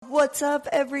What's up,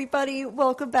 everybody?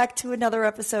 Welcome back to another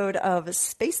episode of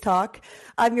Space Talk.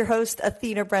 I'm your host,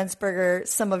 Athena Brensberger.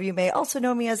 Some of you may also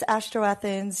know me as Astro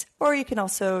Athens, or you can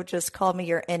also just call me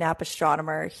your in-app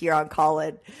astronomer here on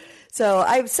Callin. So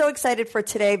I'm so excited for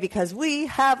today because we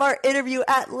have our interview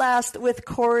at last with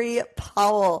Corey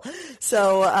Powell.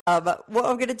 So what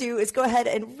I'm going to do is go ahead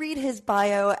and read his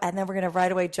bio, and then we're going to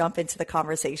right away jump into the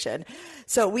conversation.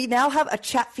 So we now have a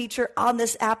chat feature on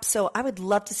this app, so I would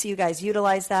love to see you guys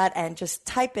utilize that and just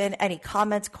type in any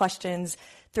comments, questions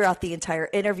throughout the entire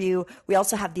interview. We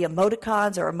also have the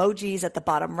emoticons or emojis at the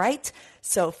bottom right.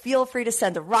 So feel free to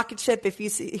send a rocket ship if you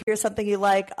hear something you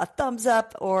like, a thumbs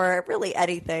up, or really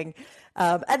anything.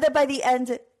 And then by the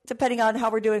end, depending on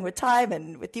how we're doing with time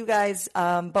and with you guys,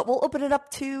 but we'll open it up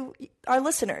to our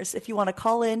listeners if you want to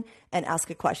call in and ask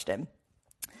a question.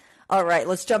 All right,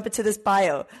 let's jump into this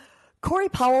bio. Corey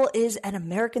Powell is an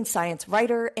American science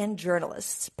writer and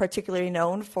journalist, particularly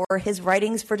known for his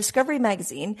writings for Discovery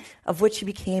magazine, of which he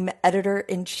became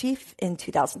editor-in-chief in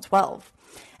 2012,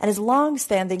 and his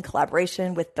long-standing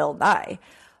collaboration with Bill Nye.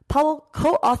 Powell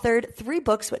co-authored 3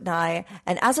 books with Nye,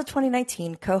 and as of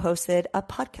 2019, co-hosted a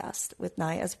podcast with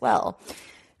Nye as well.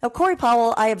 Now, Corey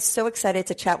Powell, I am so excited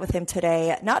to chat with him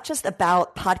today, not just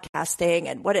about podcasting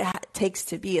and what it takes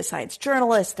to be a science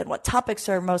journalist and what topics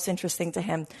are most interesting to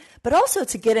him, but also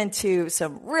to get into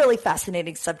some really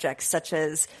fascinating subjects such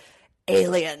as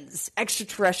aliens,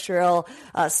 extraterrestrial,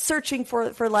 searching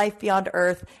for life beyond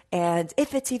Earth, and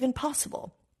if it's even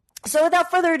possible. So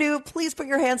without further ado, please put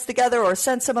your hands together or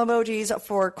send some emojis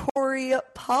for Corey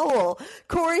Powell.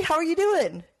 Corey, how are you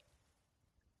doing?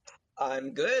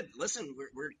 I'm good. Listen,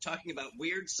 we're talking about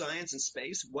weird science and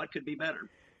space. What could be better?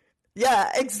 Yeah,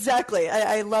 exactly.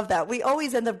 I love that. We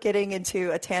always end up getting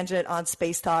into a tangent on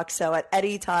Space Talk. So at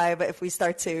any time, if we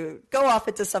start to go off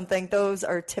into something, those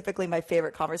are typically my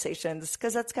favorite conversations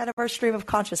because that's kind of our stream of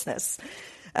consciousness.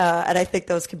 And I think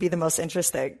those can be the most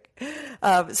interesting.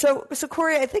 So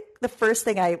Corey, I think the first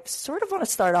thing I sort of want to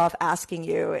start off asking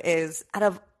you is, out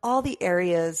of all the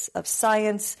areas of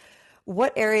science,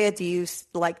 what area do you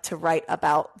like to write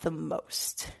about the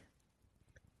most?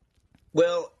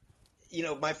 Well,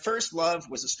 my first love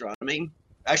was astronomy.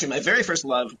 Actually, my very first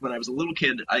love when I was a little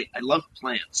kid, I loved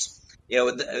plants.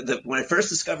 When I first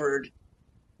discovered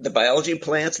the biology of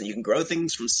plants and you can grow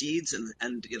things from seeds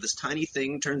and this tiny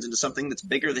thing turns into something that's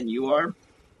bigger than you are,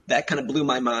 that kind of blew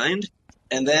my mind.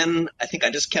 And then I think I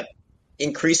just kept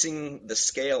increasing the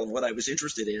scale of what I was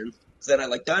interested in. So then I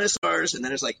like dinosaurs, and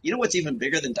then it's like, what's even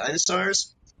bigger than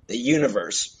dinosaurs? The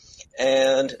universe.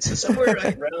 And so somewhere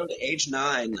around age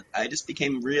 9, I just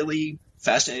became really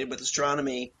fascinated with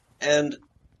astronomy and,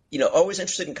 always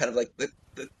interested in kind of like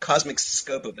the cosmic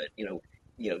scope of it,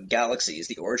 galaxies,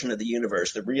 the origin of the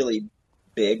universe, the really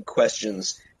big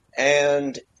questions.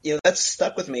 And, that's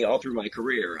stuck with me all through my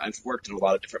career. I've worked in a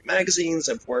lot of different magazines.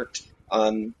 I've worked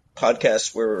on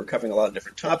podcasts where we're covering a lot of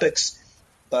different topics.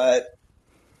 But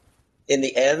in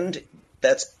the end,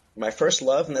 that's my first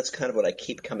love, and that's kind of what I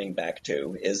keep coming back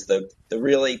to, is the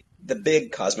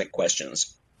big cosmic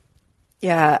questions.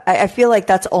 Yeah, I feel like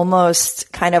that's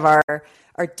almost kind of our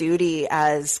duty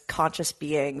as conscious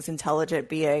beings, intelligent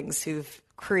beings who've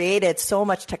created so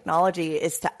much technology,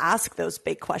 is to ask those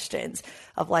big questions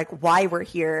of like why we're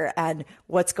here and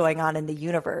what's going on in the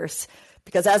universe.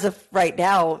 Because as of right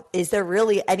now, is there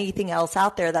really anything else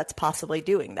out there that's possibly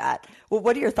doing that? Well,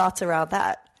 what are your thoughts around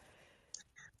that?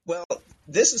 Well,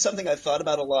 this is something I've thought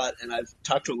about a lot, and I've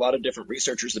talked to a lot of different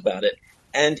researchers about it.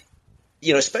 And,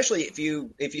 especially if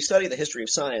you study the history of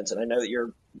science, and I know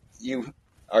that you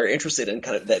are interested in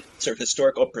kind of that sort of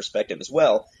historical perspective as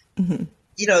well, mm-hmm.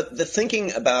 The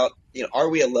thinking about, are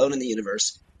we alone in the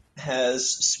universe has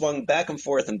swung back and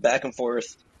forth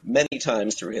many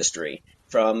times through history,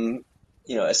 from,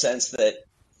 a sense that,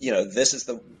 this is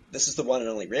the one and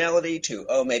only reality, to,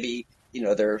 maybe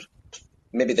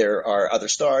there are other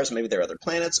stars, maybe there are other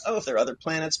planets. Oh, if there are other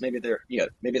planets, maybe they're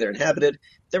inhabited.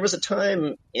 There was a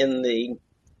time in the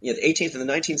 18th and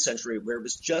the 19th century where it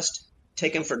was just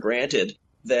taken for granted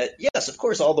that, yes, of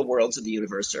course, all the worlds of the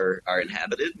universe are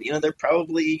inhabited. They're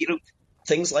probably,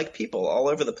 things like people all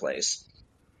over the place.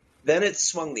 Then it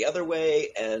swung the other way,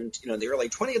 and, in the early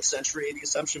 20th century, the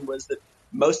assumption was that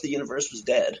most of the universe was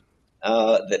dead,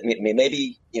 that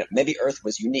maybe Earth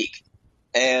was unique.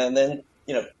 And then,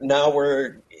 now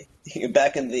we're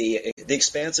back in the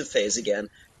expansive phase again.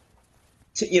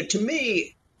 To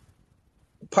me,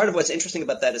 part of what's interesting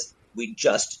about that is we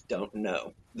just don't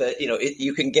know. That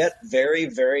you can get very,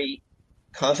 very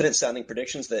confident sounding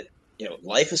predictions that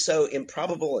life is so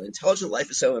improbable and intelligent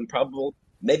life is so improbable.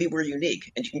 Maybe we're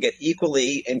unique, and you can get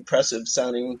equally impressive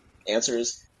sounding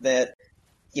answers that,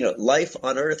 life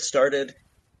on Earth started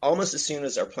almost as soon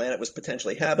as our planet was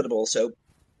potentially habitable. So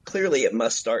clearly it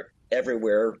must start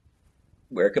everywhere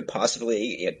where it could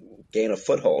possibly gain a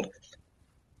foothold.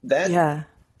 That Yeah.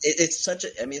 it's such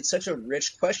a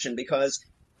rich question because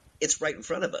it's right in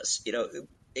front of us.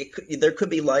 There could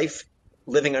be life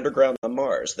living underground on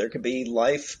Mars. There could be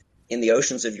life in the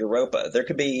oceans of Europa. There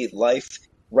could be life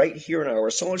right here in our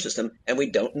solar system, and we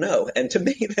don't know. And to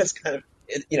me, that's kind of,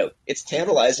 it's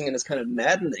tantalizing and it's kind of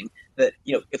maddening that,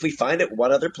 if we find it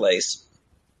one other place,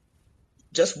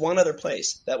 just one other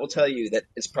place, that will tell you that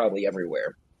it's probably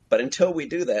everywhere. But until we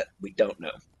do that, we don't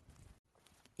know.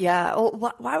 Yeah.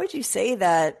 Well, why would you say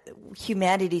that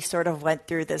humanity sort of went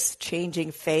through this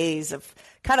changing phase of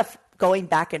kind of going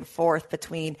back and forth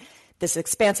between this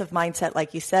expansive mindset,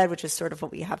 like you said, which is sort of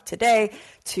what we have today,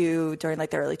 to during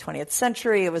like the early 20th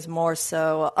century, it was more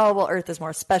so, oh, well, Earth is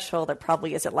more special. There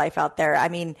probably isn't life out there. I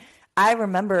mean, I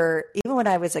remember even when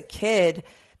I was a kid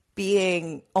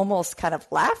being almost kind of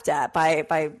laughed at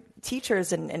by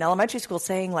teachers in elementary school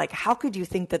saying like, how could you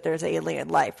think that there's alien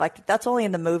life? Like that's only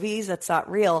in the movies. That's not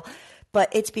real.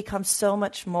 But it's become so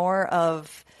much more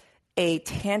of a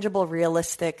tangible,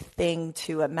 realistic thing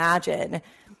to imagine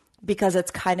because it's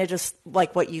kind of just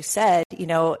like what you said,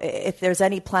 if there's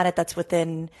any planet that's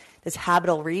within this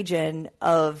habitable region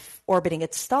of orbiting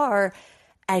its star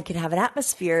and can have an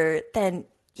atmosphere, then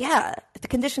yeah, if the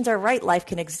conditions are right, life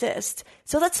can exist.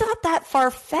 So that's not that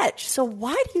far-fetched. So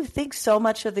why do you think so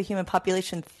much of the human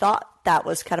population thought that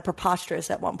was kind of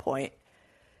preposterous at one point?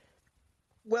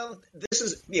 Well, this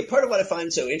is part of what I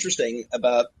find so interesting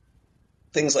about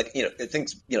things like,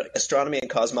 astronomy and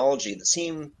cosmology that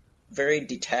seem very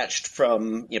detached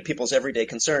from people's everyday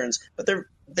concerns, but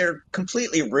they're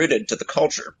completely rooted to the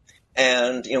culture.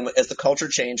 And as the culture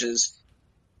changes,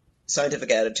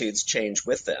 scientific attitudes change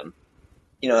with them.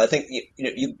 I think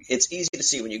it's easy to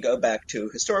see when you go back to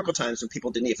historical times when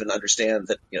people didn't even understand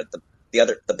that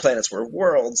the planets were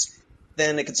worlds.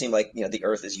 Then it could seem like the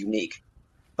Earth is unique,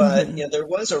 but there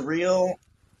was a real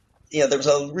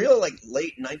like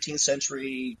late 19th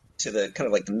century to the kind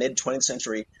of like the mid 20th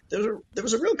century. There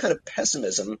was a real kind of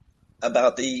pessimism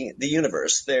about the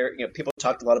universe. People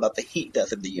talked a lot about the heat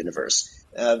death of the universe,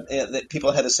 and that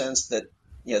people had a sense that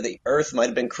the Earth might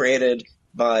have been created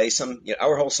by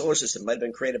our whole solar system might have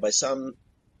been created by some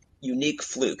unique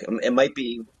fluke. It might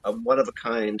be a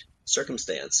one-of-a-kind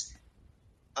circumstance.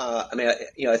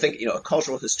 I think a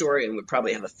cultural historian would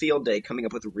probably have a field day coming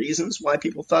up with reasons why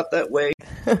people thought that way.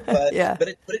 But Yeah.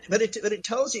 but it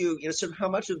tells you sort of how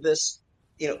much of this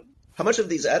how much of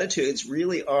these attitudes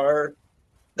really are,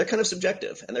 they're kind of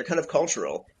subjective and they're kind of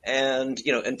cultural. And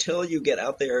until you get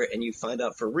out there and you find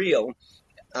out for real,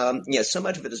 so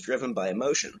much of it is driven by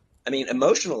emotion. I mean,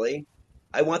 emotionally,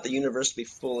 I want the universe to be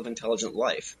full of intelligent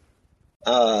life.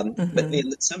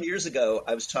 But some years ago,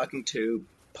 I was talking to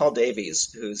Paul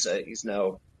Davies, he's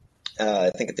now, I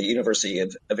think, at the University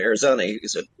of Arizona.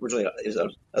 He's an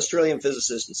Australian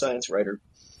physicist and science writer.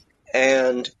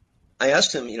 And I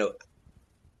asked him,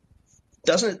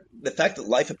 doesn't the fact that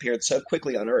life appeared so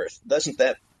quickly on Earth, doesn't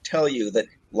that tell you that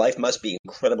life must be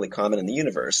incredibly common in the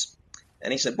universe?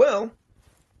 And he said, well,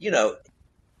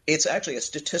 it's actually a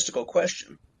statistical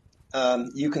question.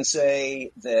 You can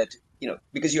say that,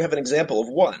 because you have an example of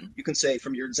one, you can say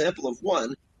from your example of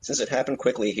one, since it happened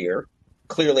quickly here,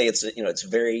 clearly it's a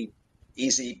very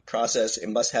easy process. It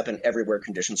must happen everywhere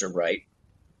conditions are right.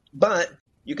 But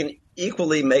you can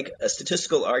equally make a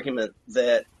statistical argument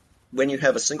that when you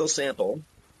have a single sample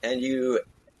and you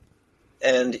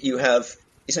have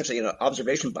essentially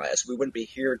observation bias, we wouldn't be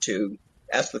here to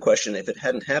ask the question if it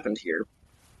hadn't happened here,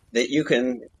 that you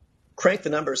can crank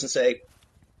the numbers and say,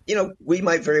 we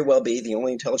might very well be the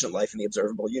only intelligent life in the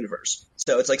observable universe.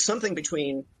 So it's like something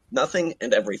between nothing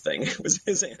and everything was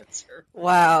his answer.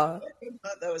 Wow.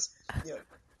 That was,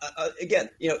 again,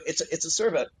 it's a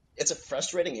sort of it's a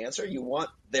frustrating answer. You want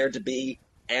there to be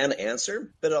an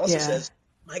answer, but it also says,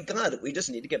 my God, we just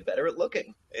need to get better at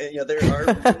looking. There are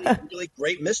really, really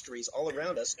great mysteries all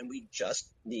around us, and we just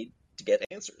need to get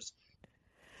answers.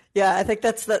 Yeah, I think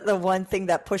that's the one thing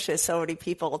that pushes so many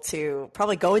people to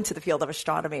probably go into the field of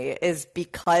astronomy is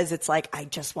because it's like, I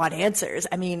just want answers.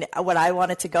 I mean, what I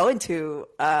wanted to go into,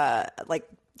 oh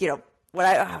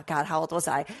God, how old was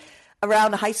I?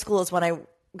 Around high school is when I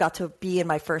got to be in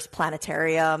my first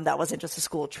planetarium. That wasn't just a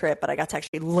school trip, but I got to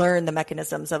actually learn the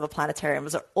mechanisms of a planetarium. It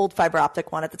was an old fiber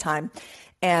optic one at the time.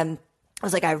 And I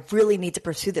was like, I really need to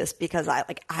pursue this because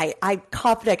I'm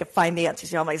confident I could find the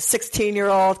answers. I'm like a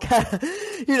 16-year-old,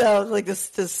 like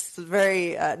this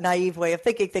very naive way of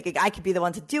thinking I could be the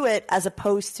one to do it, as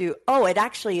opposed to, it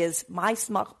actually is my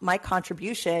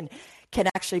contribution can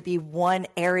actually be one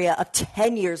area of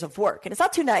 10 years of work. And it's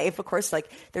not too naive, of course, like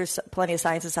there's plenty of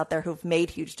scientists out there who've made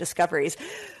huge discoveries,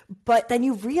 but then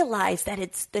you realize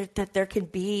that that there can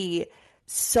be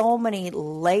so many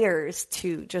layers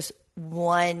to just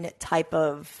one type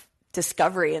of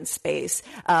discovery in space.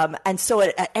 And so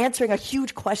answering a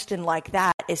huge question like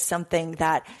that is something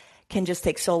that can just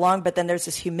take so long. But then there's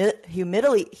this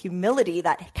humility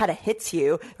that kind of hits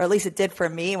you, or at least it did for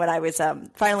me when I was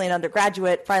finally an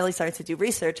undergraduate, finally starting to do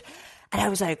research. And I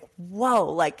was like,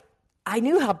 whoa, like I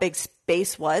knew how big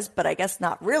space was, but I guess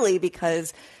not really,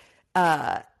 because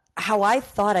how I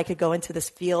thought I could go into this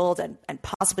field and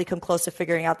possibly come close to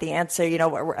figuring out the answer,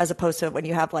 as opposed to when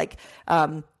you have like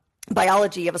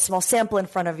biology, you have a small sample in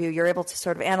front of you, you're able to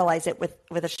sort of analyze it.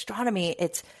 With astronomy,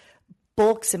 it's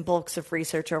bulks and bulks of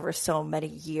research over so many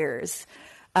years.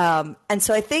 And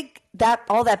so I think that,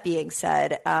 all that being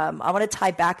said, I want to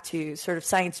tie back to sort of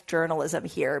science journalism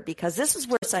here, because this is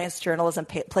where science journalism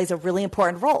plays a really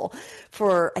important role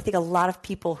for, I think, a lot of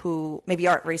people who maybe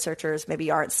aren't researchers, maybe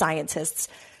aren't scientists.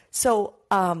 So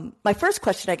my first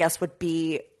question, I guess, would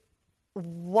be,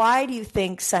 why do you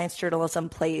think science journalism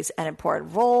plays an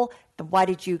important role, and why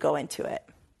did you go into it?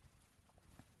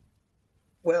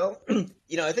 Well,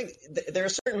 I think there are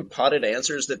certain potted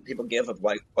answers that people give of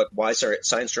why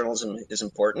science journalism is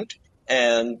important,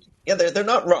 and they're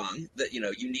not wrong. That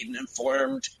you need an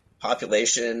informed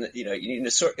population. You need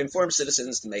informed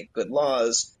citizens to make good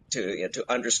laws, to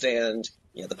understand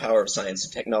the power of science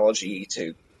and technology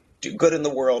to do good in the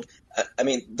world. I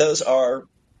mean, those are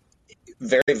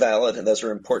very valid, and those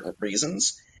are important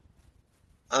reasons.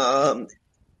 I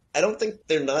don't think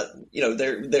they're not.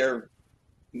 They're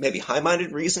maybe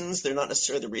high-minded reasons. They're not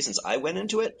necessarily the reasons I went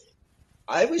into it.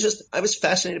 I was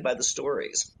fascinated by the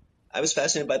stories. I was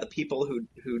fascinated by the people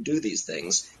who do these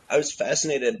things. I was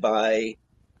fascinated by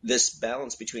this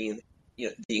balance between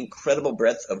the incredible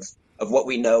breadth of what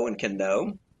we know and can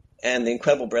know, and the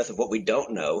incredible breadth of what we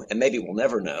don't know and maybe we'll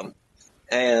never know,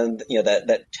 and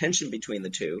that tension between the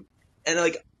two. And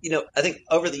I think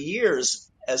over the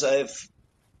years, as I've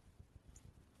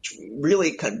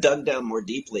really kind of dug down more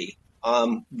deeply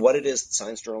what it is that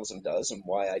science journalism does and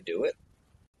why I do it,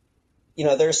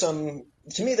 there's some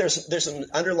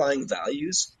underlying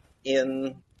values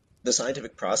in the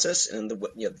scientific process and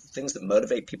the things that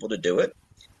motivate people to do it.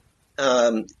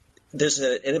 There's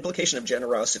an implication of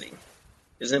generosity.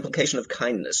 There's an implication of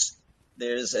kindness.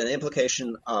 There's an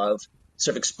implication of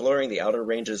sort of exploring the outer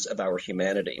ranges of our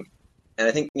humanity. And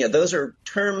I think those are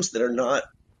terms that are not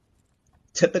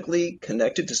typically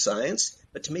connected to science,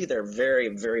 but to me they're very,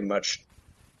 very much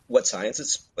what science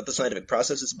is, what the scientific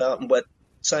process is about, and what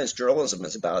science journalism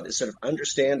is about, is sort of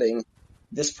understanding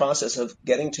this process of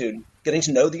getting to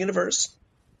know the universe,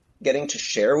 getting to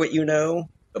share what you know,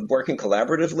 of working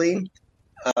collaboratively,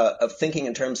 of thinking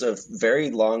in terms of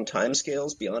very long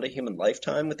timescales beyond a human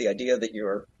lifetime, with the idea that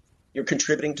you're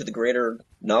contributing to the greater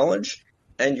knowledge,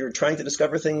 and you're trying to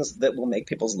discover things that will make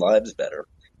people's lives better.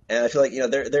 And I feel like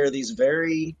there are these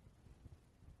very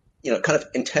kind of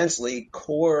intensely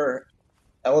core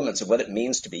elements of what it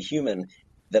means to be human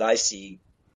that I see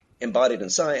embodied in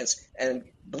science. And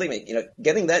believe me,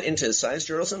 getting that into science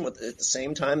journalism at the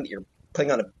same time that you're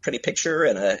putting on a pretty picture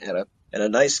and a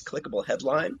nice clickable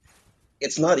headline,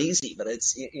 it's not easy, but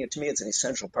it's to me it's an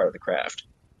essential part of the craft.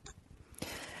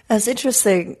 That's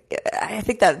interesting. I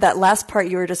think that last part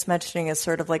you were just mentioning is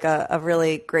sort of like a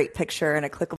really great picture and a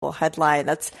clickable headline.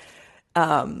 That's,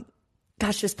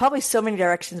 there's probably so many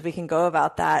directions we can go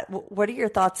about that. What are your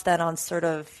thoughts then on sort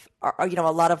of, a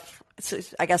lot of,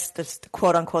 I guess, this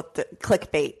quote unquote the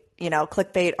clickbait,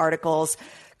 clickbait articles,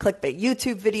 clickbait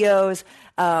YouTube videos.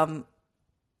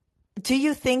 Do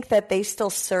you think that they still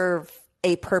serve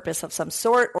a purpose of some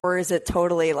sort, or is it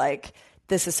totally like,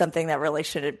 this is something that really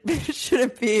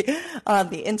shouldn't be on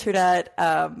the internet?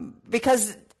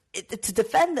 Because to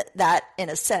defend that, in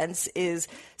a sense, is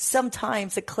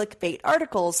sometimes the clickbait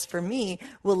articles for me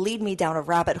will lead me down a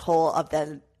rabbit hole of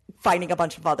then finding a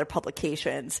bunch of other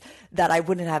publications that I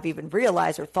wouldn't have even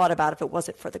realized or thought about if it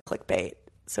wasn't for the clickbait.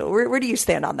 So where do you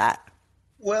stand on that?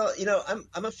 Well,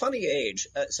 I'm a funny age,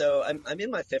 so I'm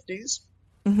in my 50s,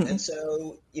 mm-hmm. And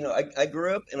so I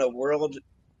grew up in a world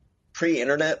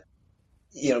pre-internet,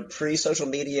 pre-social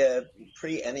media,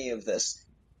 pre any of this.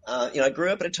 I grew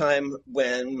up at a time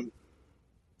when,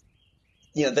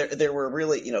 there were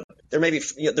really,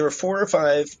 there were 4 or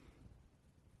 5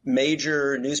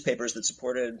 major newspapers that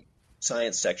supported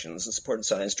science sections and supported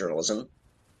science journalism,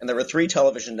 and there were 3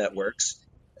 television networks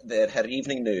that had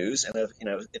evening news. And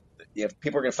if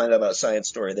people were going to find out about a science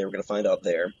story, they were going to find out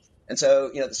there. And so,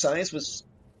 the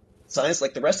science,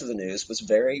 like the rest of the news, is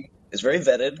very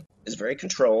vetted, is very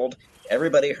controlled.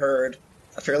 Everybody heard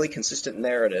a fairly consistent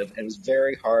narrative, and it was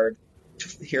very hard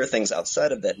to hear things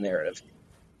outside of that narrative.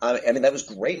 I mean, that was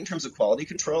great in terms of quality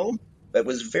control, but it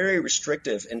was very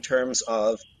restrictive in terms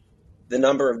of the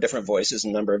number of different voices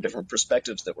and number of different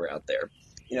perspectives that were out there.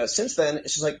 Since then,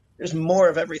 it's just like there's more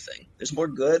of everything. There's more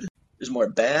good, there's more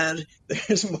bad,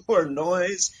 there's more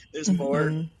noise, there's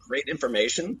more great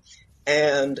information.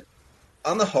 And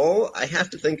on the whole, I have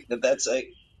to think that that's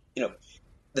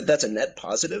a net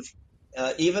positive,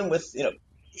 even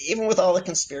with all the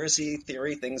conspiracy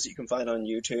theory things that you can find on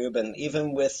YouTube, and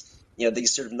even with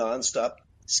these sort of nonstop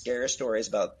scare stories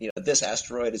about this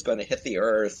asteroid is going to hit the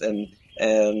Earth, and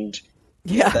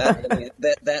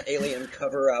that alien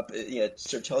cover up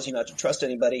sort of tells you not to trust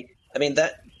anybody. I mean,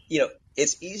 that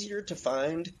it's easier to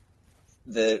find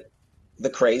the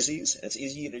crazies. It's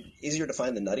easier to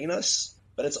find the nuttiness,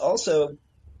 but it's also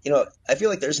I feel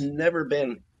like there's never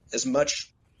been as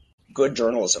much good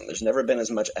journalism. There's never been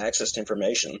as much access to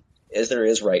information as there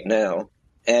is right now,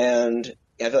 and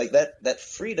I feel like that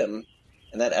freedom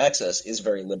and that access is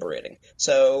very liberating.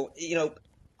 So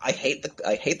I hate the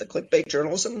clickbait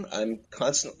journalism. I'm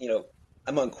constantly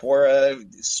I'm on Quora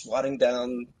swatting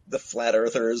down the flat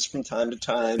earthers from time to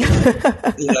time.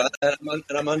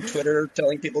 And I'm on Twitter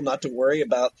telling people not to worry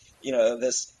about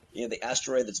the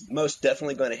asteroid that's most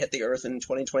definitely going to hit the Earth in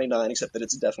 2029, except that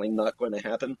it's definitely not going to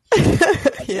happen.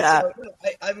 Yeah. So,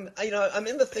 I'm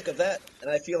in the thick of that, and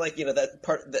I feel like that's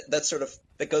part of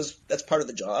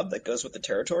the job that goes with the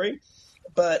territory.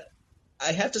 But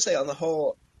I have to say, on the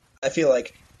whole, I feel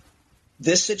like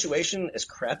this situation, as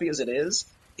crappy as it is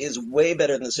way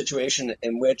better than the situation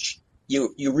in which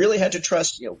you really had to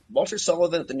trust. Walter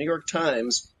Sullivan at the New York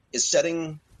Times is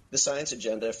setting the science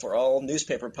agenda for all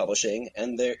newspaper publishing,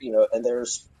 and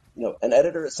there's an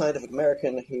editor at Scientific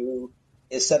American who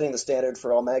is setting the standard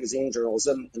for all magazine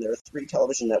journalism, and there are 3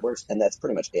 television networks, and that's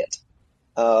pretty much it.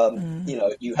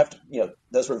 You have to,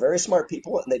 those were very smart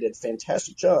people, and they did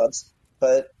fantastic jobs,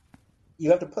 but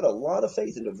you have to put a lot of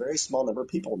faith into a very small number of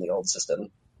people in the old system.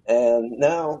 And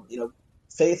now,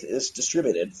 faith is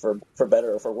distributed for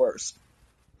better or for worse.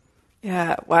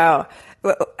 Yeah. Wow.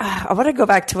 I want to go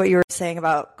back to what you were saying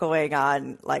about going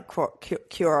on like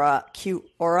Quora.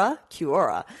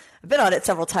 I've been on it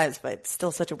several times, but it's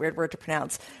still such a weird word to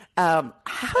pronounce. And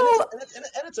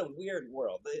it's a weird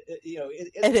world.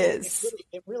 It is.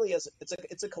 It really is.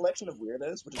 It's a collection of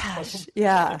weirdos, which is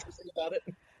interesting about it.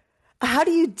 How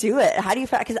do you do it? How do you?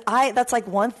 Because that's like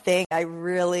one thing I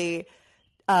really.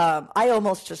 I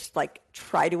almost just like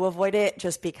try to avoid it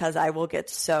just because I will get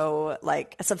so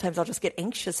like sometimes I'll just get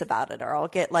anxious about it or I'll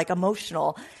get like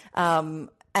emotional. And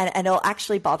it'll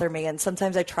actually bother me. And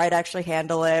sometimes I try to actually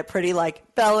handle it pretty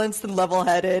like balanced and level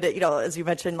headed, as you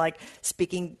mentioned, like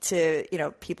speaking to,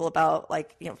 people about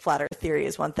like, flat earth theory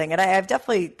is one thing. And I've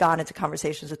definitely gone into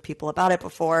conversations with people about it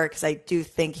before because I do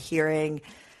think hearing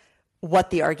what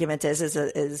the argument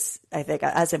is I think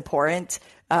as important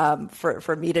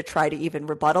for me to try to even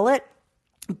rebuttal it.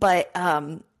 But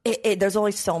there's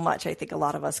only so much I think a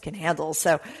lot of us can handle.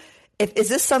 So is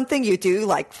this something you do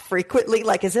like frequently?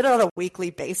 Like, is it on a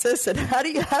weekly basis? And how do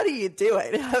you do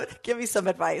it? Give me some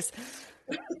advice.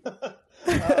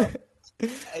 I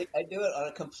do it on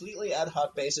a completely ad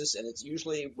hoc basis, and it's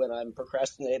usually when I'm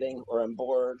procrastinating or I'm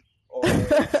bored or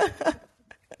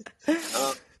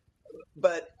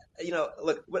but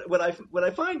look, what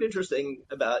I find interesting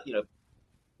about,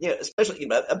 especially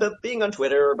about being on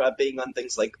Twitter or about being on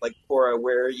things like Quora,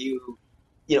 where you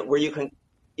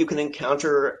can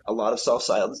encounter a lot of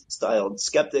self-styled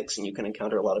skeptics, and you can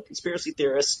encounter a lot of conspiracy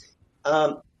theorists.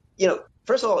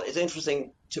 First of all, it's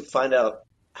interesting to find out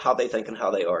how they think and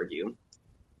how they argue.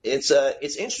 It's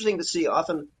interesting to see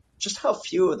often just how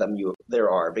few of them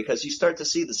there are, because you start to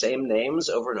see the same names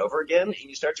over and over again, and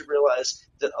you start to realize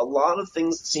that a lot of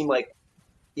things that seem like,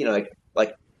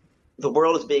 like the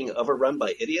world is being overrun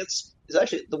by idiots is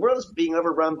actually the world is being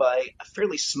overrun by a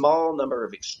fairly small number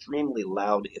of extremely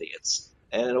loud idiots.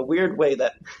 And in a weird way,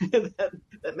 that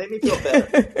that made me feel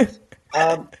better.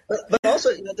 But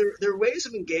also, there are ways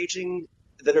of engaging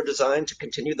that are designed to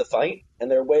continue the fight,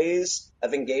 and there are ways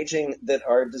of engaging that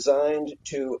are designed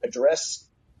to address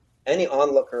any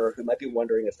onlooker who might be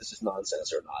wondering if this is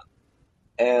nonsense or not.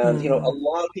 And a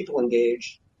lot of people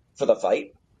engage for the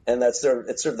fight, and it's sort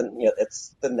of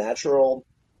the natural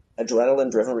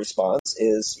adrenaline-driven response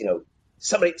is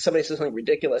somebody says something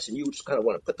ridiculous, and you just kind of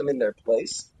want to put them in their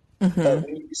place. Hmm. But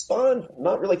when you respond,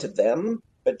 not really to them,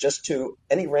 but just to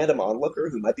any random onlooker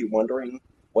who might be wondering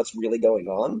what's really going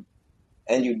on,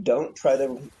 and you don't try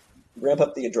to ramp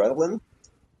up the adrenaline,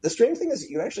 the strange thing is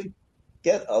that you actually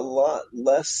get a lot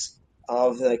less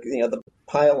of the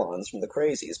pile-ons from the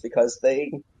crazies because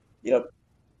they, you know,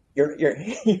 you're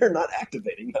you're not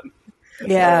activating them.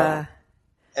 Yeah.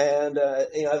 And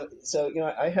so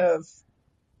I have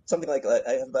something like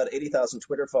I have about 80,000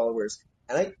 Twitter followers,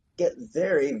 and I get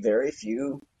very, very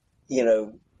few, you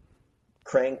know,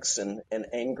 cranks and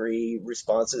angry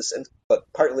responses. And but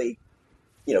partly,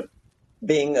 you know,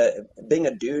 being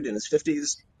a dude in his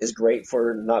 50s is great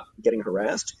for not getting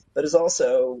harassed, but is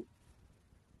also,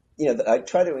 that I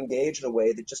try to engage in a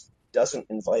way that just doesn't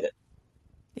invite it.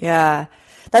 Yeah.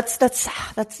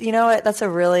 That's, you know what, that's a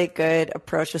really good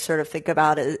approach to sort of think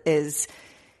about is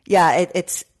yeah,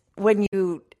 it's when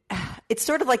you, it's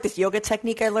sort of like this yoga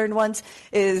technique I learned once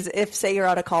is if say you're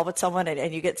on a call with someone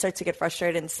and you start to get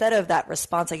frustrated, instead of that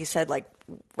response, like you said, like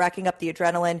racking up the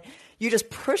adrenaline, you just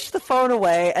push the phone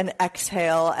away and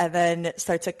exhale and then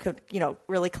start to,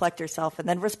 really collect yourself and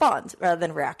then respond rather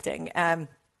than reacting. And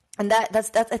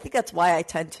that's I think that's why I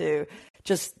tend to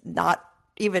just not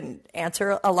even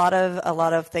answer a lot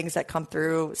of things that come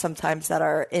through sometimes that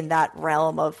are in that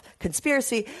realm of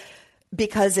conspiracy,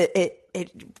 because it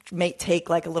may take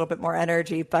like a little bit more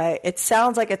energy, but it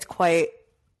sounds like it's quite,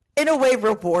 in a way,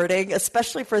 rewarding,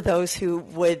 especially for those who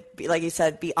would be, like you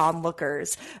said, be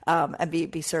onlookers, and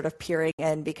be sort of peering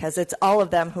in, because it's all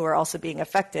of them who are also being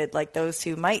affected, like those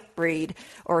who might read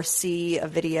or see a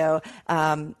video,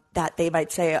 that they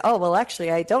might say, oh, well,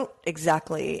 actually, I don't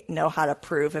exactly know how to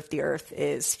prove if the earth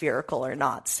is spherical or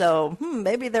not. So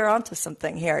maybe they're onto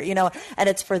something here, and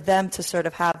it's for them to sort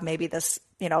of have maybe this,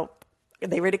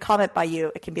 they read a comment by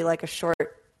you, it can be like a short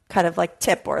kind of like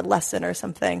tip or lesson or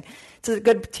something. It's a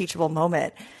good teachable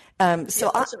moment. I love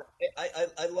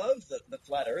the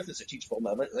flat Earth as a teachable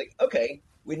moment. Like, okay,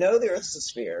 we know the Earth is a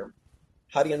sphere.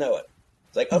 How do you know it?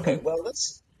 It's like, okay, Mhm. well,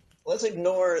 let's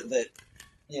ignore that.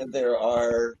 There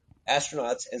are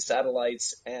astronauts and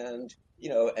satellites and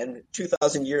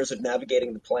 2,000 years of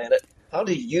navigating the planet. How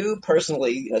do you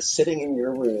personally, sitting in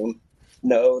your room,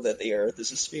 know that the Earth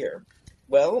is a sphere?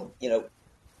 Well, you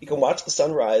can watch the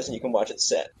sun rise and you can watch it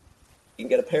set. You can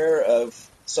get a pair of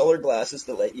solar glasses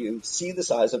that let you see the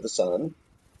size of the sun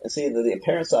and see that the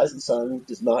apparent size of the sun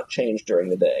does not change during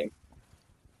the day.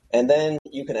 And then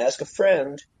you can ask a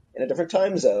friend in a different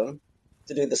time zone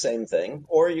to do the same thing,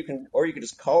 or you can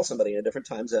just call somebody in a different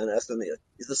time zone and ask them,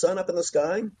 is the sun up in the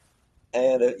sky?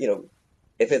 And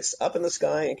if it's up in the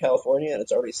sky in California and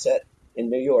it's already set in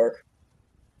New York,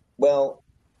 well,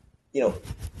 you know,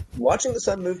 watching the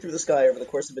sun move through the sky over the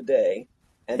course of a day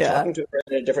and Yeah. talking to a friend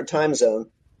in a different time zone,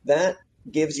 that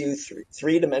gives you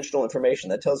three-dimensional information.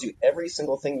 That tells you every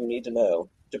single thing you need to know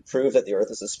to prove that the Earth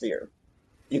is a sphere.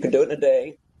 You can do it in a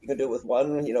day. You can do it with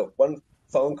one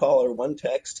phone call or one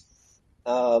text,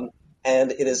 and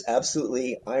it is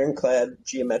absolutely ironclad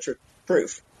geometric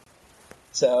proof.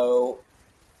 So,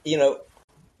 you know,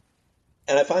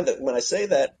 and I find that when I say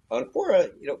that on Quora,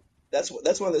 that's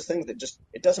one of those things that just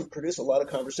it doesn't produce a lot of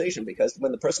conversation, because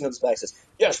when the person comes back and says,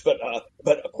 yes, but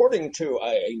according to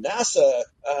a NASA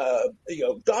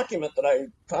document that I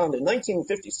found in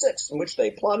 1956 in which they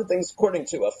plotted things according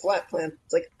to a flat plan,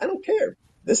 it's like, I don't care.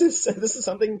 This is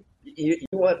something you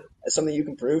want, something you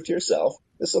can prove to yourself.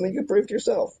 This is something you can prove to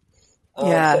yourself. Um,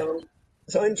 Yeah. so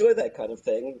so I enjoy that kind of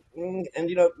thing. And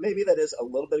maybe that is a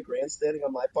little bit of grandstanding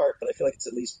on my part, but I feel like it's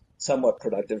at least somewhat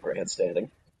productive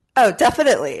grandstanding. Oh,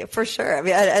 definitely, for sure. I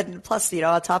mean, and plus,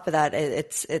 on top of that,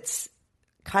 it's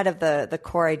kind of the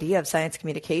core idea of science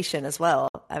communication as well,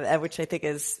 which I think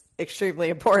is extremely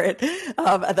important.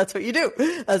 And that's what you do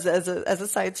as a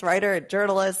science writer and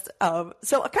journalist.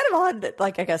 So kind of on,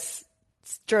 like, I guess,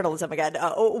 journalism again.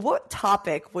 What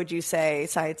topic would you say,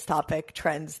 science topic,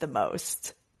 trends the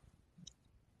most?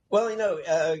 Well,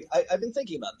 I've been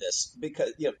thinking about this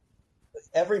because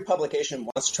every publication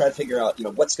wants to try to figure out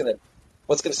what's gonna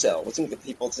sell, what's gonna get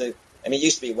people to. I mean, it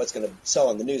used to be what's gonna sell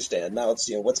on the newsstand. Now it's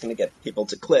what's gonna get people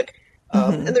to click.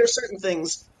 Hmm. And there are certain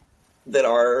things that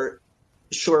are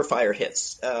surefire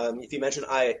hits. If you mention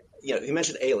if you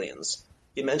mention aliens,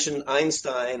 you mention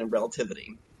Einstein and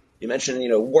relativity, you mention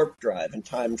warp drive and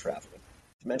time travel,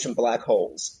 you mention black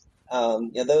holes.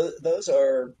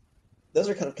 Those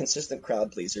are kind of consistent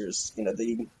crowd pleasers.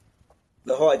 The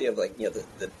whole idea of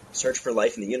the search for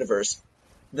life in the universe.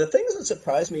 The things that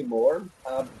surprise me more,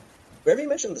 whenever you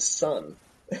mention the sun,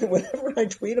 whenever I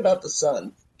tweet about the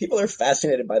sun, people are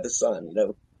fascinated by the sun.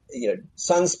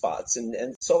 sunspots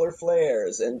and solar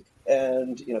flares and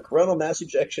coronal mass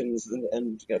ejections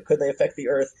and could they affect the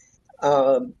Earth?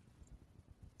 Um,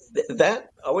 that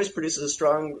always produces a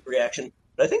strong reaction.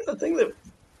 But I think the thing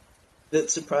that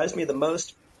surprised me the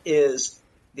most is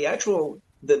the actual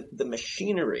the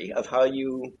machinery of how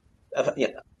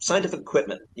scientific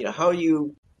equipment, how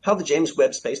the James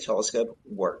Webb Space Telescope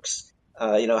works,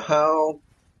 how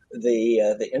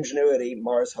the Ingenuity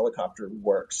Mars helicopter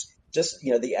works. Just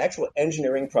the actual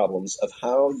engineering problems of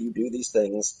how you do these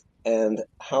things and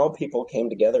how people came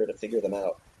together to figure them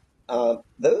out.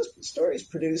 Those stories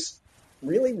produce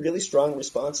really, really strong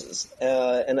responses,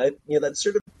 and that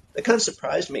kind of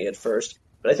surprised me at first.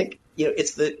 But I think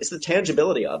it's the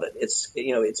tangibility of it.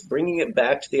 It's bringing it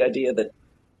back to the idea that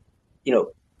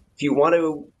if you want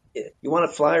to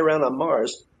fly around on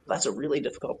Mars, that's a really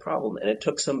difficult problem, and it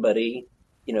took somebody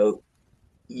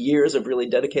years of really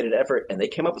dedicated effort, and they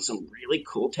came up with some really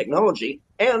cool technology,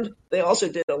 and they also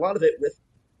did a lot of it with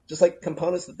just like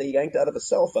components that they yanked out of a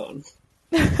cell phone.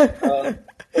 Or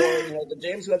the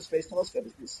James Webb Space Telescope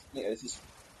is this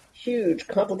huge,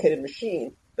 complicated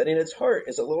machine, but in its heart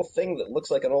is a little thing that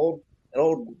looks like an old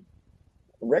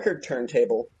record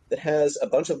turntable that has a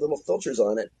bunch of little filters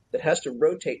on it that has to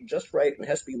rotate just right and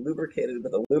has to be lubricated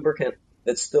with a lubricant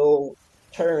that still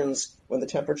turns when the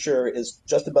temperature is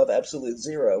just above absolute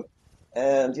zero.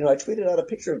 And I tweeted out a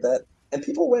picture of that, and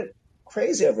people went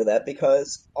crazy over that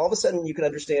because all of a sudden you can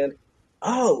understand,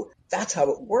 oh, that's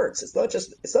how it works. It's not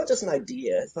just an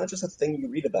idea. It's not just a thing you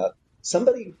read about.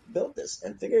 Somebody built this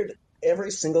and figured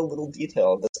every single little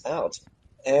detail of this out.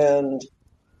 And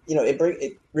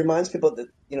it reminds people that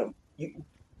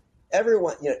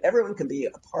everyone can be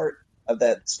a part of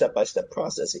that step-by-step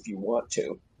process if you want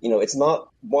to. It's not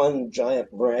one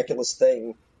giant miraculous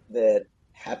thing that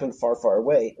happened far, far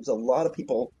away. It was a lot of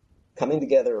people coming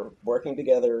together, working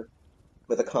together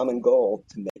with a common goal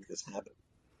to make this happen.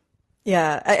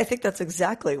 Yeah, I think that's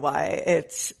exactly why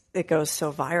it goes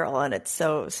so viral and it's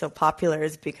so popular,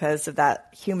 is because of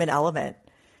that human element.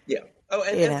 Yeah. Oh,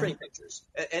 and pretty pictures.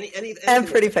 And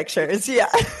pretty pictures, yeah.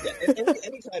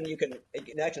 Anytime you can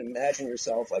actually imagine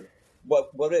yourself, like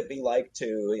what would it be like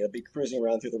to be cruising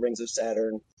around through the rings of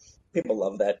Saturn? People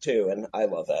love that too, and I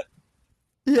love that.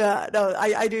 Yeah, no,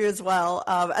 I do as well.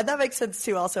 And that makes sense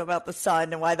too also about the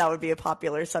sun and why that would be a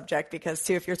popular subject, because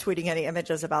too, if you're tweeting any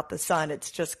images about the sun,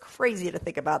 it's just crazy to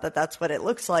think about that that's what it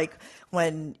looks like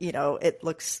when, it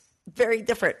looks very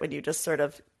different when you just sort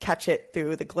of catch it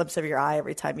through the glimpse of your eye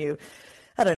every time you,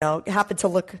 I don't know, happen to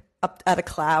look up at a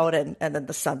cloud and then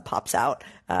the sun pops out.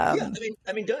 Yeah,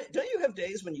 I mean, don't you have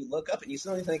days when you look up and you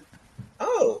suddenly think,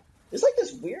 oh, there's like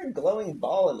this weird glowing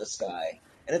ball in the sky,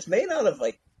 and it's made out of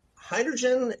like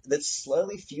hydrogen that's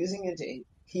slowly fusing into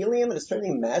helium and it's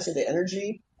turning mass into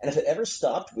energy. And if it ever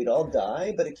stopped, we'd all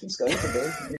die, but it keeps going for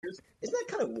billions of years. Isn't that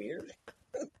kind of weird?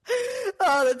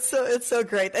 Oh, it's so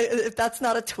great. If that's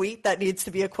not a tweet, that needs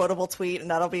to be a quotable tweet,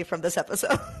 and that'll be from this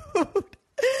episode.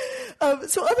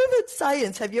 So other than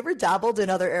science, have you ever dabbled in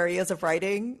other areas of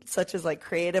writing, such as like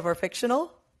creative or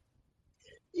fictional?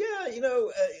 Yeah,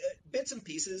 bits and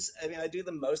pieces. I mean, I do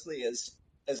them mostly as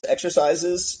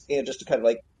exercises, just to kind of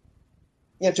like,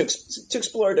 to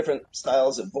explore different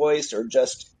styles of voice or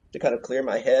just to kind of clear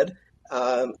my head.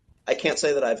 I can't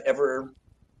say that I've ever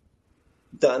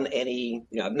done any,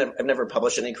 I've never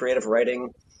published any creative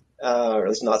writing, or at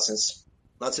least not since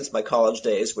my college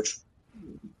days, which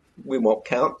we won't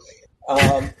count.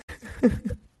 So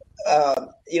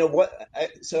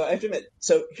I have to admit,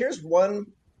 so here's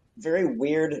one very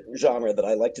weird genre that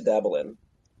I like to dabble in.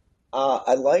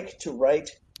 I like to write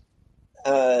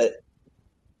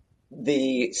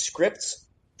the scripts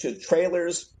to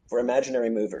trailers for imaginary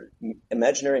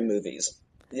movies,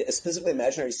 specifically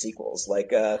imaginary sequels,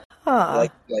 like a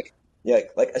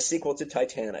sequel to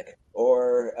Titanic,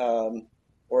 or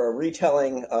a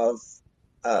retelling of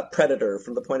Predator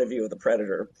from the point of view of the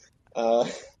Predator.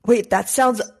 Wait, that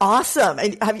sounds awesome.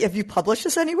 And have you published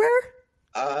this anywhere?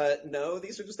 No,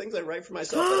 these are just things I write for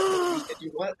myself. If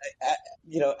you want,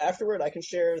 afterward I can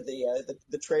share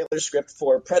the trailer script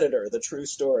for Predator, the true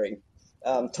story,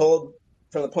 told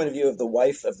from the point of view of the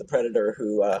wife of the Predator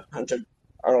who hunted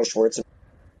Arnold Schwarzenegger.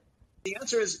 The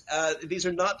answer is these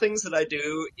are not things that I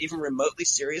do even remotely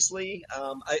seriously.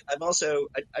 I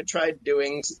tried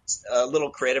doing little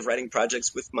creative writing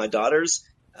projects with my daughters.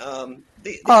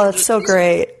 That's so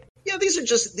great. Yeah, these are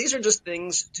just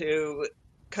things to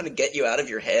kind of get you out of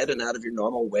your head and out of your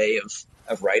normal way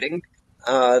of writing.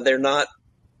 They're not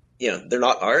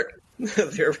art.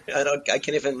 I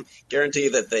can't even guarantee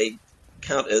that they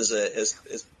count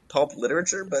as pulp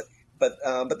literature, but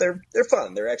they're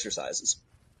fun. They're exercises.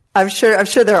 I'm sure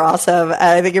they're awesome.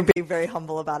 I think you're being very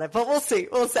humble about it, but we'll see.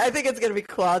 We'll see. I think it's going to be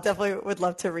cool. I definitely would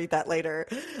love to read that later.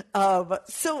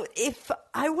 So if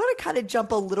I want to kind of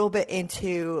jump a little bit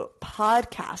into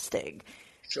podcasting,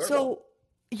 Sure. so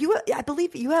I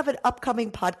believe you have an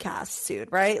upcoming podcast soon,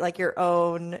 right? Like your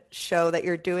own show that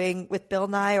you're doing with Bill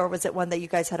Nye, or was it one that you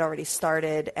guys had already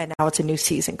started and now it's a new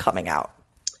season coming out?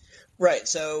 Right.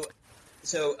 So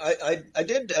I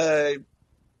did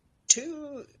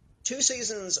two two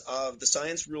seasons of the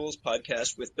Science Rules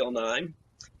podcast with Bill Nye,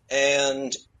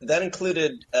 and that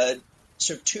included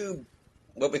sort of two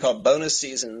what we call bonus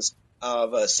seasons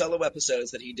of solo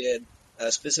episodes that he did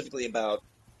specifically about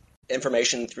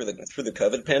information through the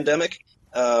COVID pandemic.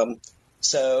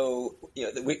 So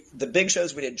the big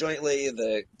shows we did jointly,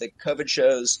 the COVID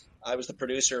shows, I was the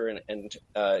producer and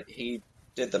he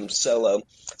did them solo.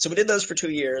 So we did those for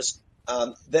 2 years.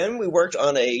 Then we worked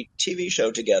on a TV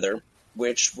show together,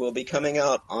 which will be coming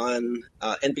out on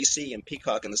NBC and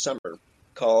Peacock in the summer,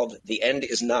 called The End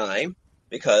Is Nigh,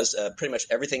 because pretty much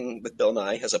everything with Bill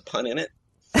Nye has a pun in it.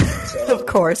 So, Of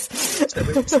course. so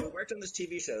we worked on this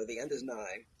TV show, The End Is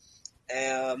Nigh.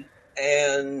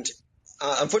 And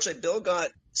unfortunately, Bill got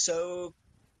so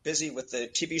busy with the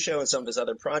TV show and some of his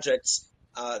other projects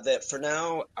that for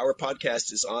now, our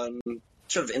podcast is on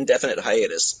sort of indefinite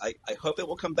hiatus. I hope it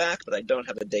will come back, but I don't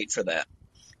have a date for that.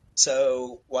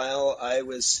 So while I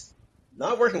was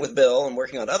not working with Bill and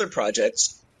working on other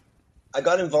projects, I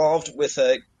got involved with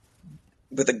a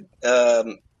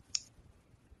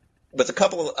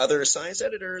couple of other science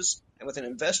editors and with an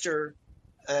investor.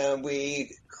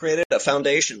 We created a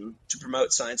foundation to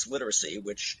promote science literacy,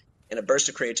 which in a burst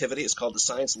of creativity is called the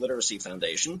Science Literacy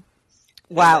Foundation.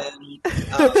 Wow.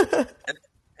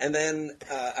 And then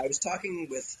I was talking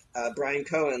with Brian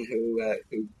Cohen, who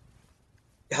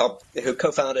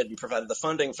co-founded and provided the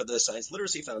funding for the Science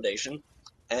Literacy Foundation.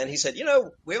 And he said,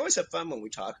 we always have fun when we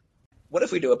talk. What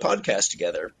if we do a podcast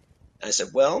together? And I said,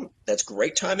 well, that's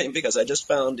great timing because I just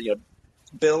found,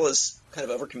 Bill is kind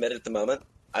of overcommitted at the moment.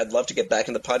 I'd love to get back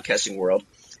in the podcasting world.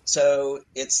 So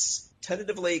it's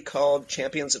tentatively called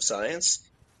Champions of Science.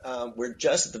 We're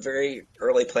just at the very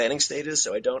early planning stages,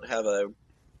 so I don't have a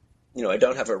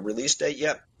release date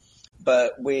yet.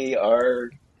 But we are,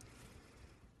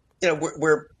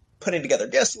 we're putting together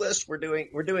guest lists. We're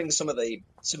doing some of the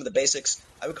basics.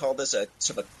 I would call this a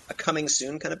sort of a coming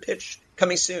soon kind of pitch.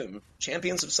 Coming soon,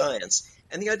 Champions of Science.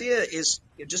 And the idea is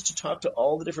just to talk to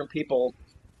all the different people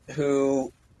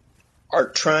who are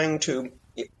trying to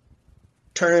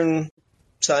turn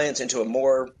science into a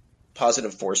more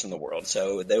positive force in the world.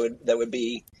 So they'd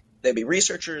be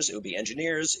researchers, it would be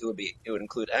engineers, it would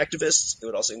include activists, it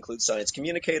would also include science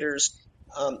communicators.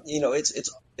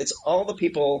 It's all the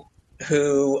people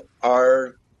who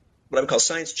are what I would call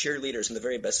science cheerleaders in the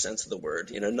very best sense of the word.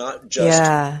 Not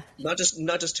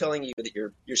just telling you that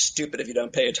you're stupid if you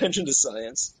don't pay attention to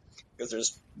science, because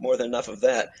there's more than enough of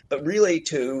that, but really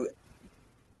to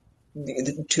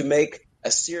make a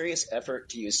serious effort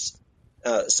to use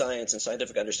science and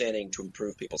scientific understanding to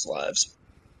improve people's lives.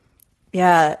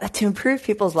 Yeah, to improve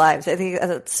people's lives. I think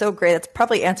that's so great. That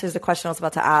probably answers the question I was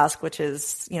about to ask, which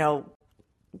is,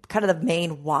 kind of the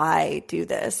main why do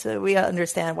this. So we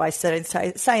understand why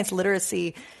science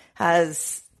literacy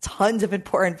has tons of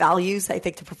important values, I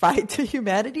think, to provide to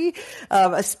humanity,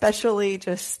 especially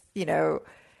just,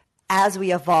 as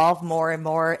we evolve more and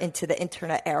more into the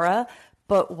internet era.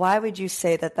 But why would you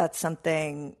say that that's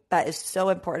something that is so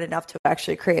important enough to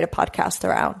actually create a podcast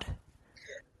around?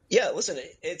 Yeah, listen,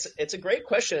 it's a great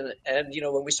question. And,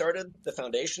 when we started the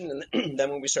foundation and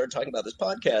then when we started talking about this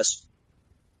podcast,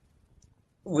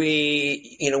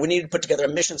 we needed to put together a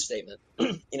mission statement.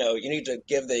 You need to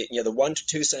give the 1 to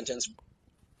 2 sentence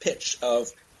pitch of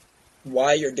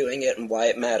why you're doing it and why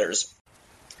it matters.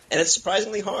 And it's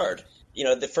surprisingly hard.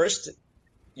 Your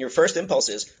first impulse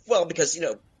is, well, because,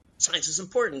 science is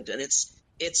important and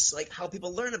it's like how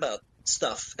people learn about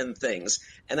stuff and things.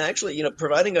 And actually,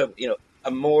 providing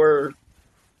a more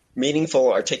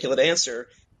meaningful, articulate answer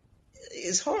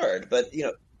is hard. But,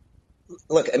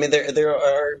 look, I mean, there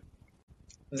are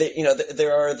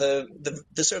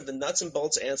the sort of the nuts and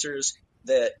bolts answers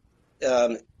that,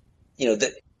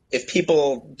 that if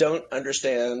people don't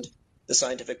understand the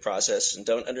scientific process and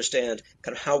don't understand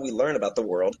kind of how we learn about the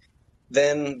world,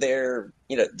 then they're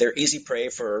easy prey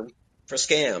for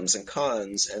scams and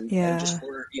cons and just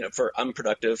for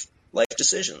unproductive life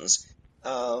decisions.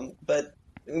 But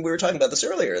we were talking about this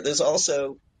earlier. There's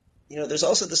also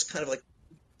this kind of like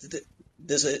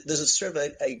there's a sort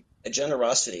of a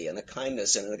generosity and a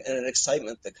kindness and an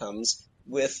excitement that comes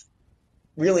with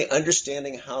really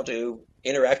understanding how to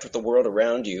interact with the world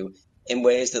around you in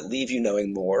ways that leave you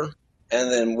knowing more,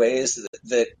 and then ways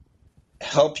that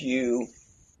help you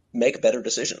make better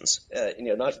decisions.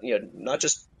 Not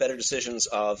just better decisions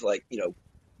of like,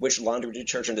 which laundry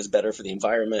detergent is better for the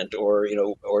environment, or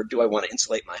do I want to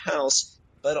insulate my house,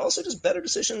 but also just better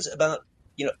decisions about,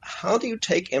 how do you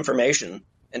take information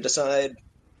and decide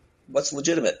what's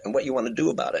legitimate and what you want to do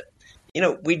about it.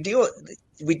 We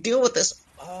deal with this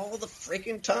all the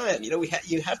freaking time.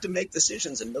 You have to make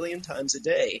decisions a million times a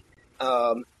day,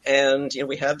 and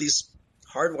we have these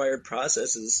hardwired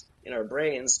processes in our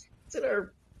brains that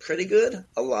are pretty good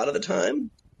a lot of the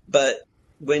time. But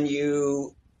when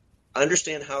you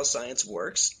understand how science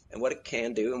works and what it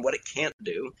can do and what it can't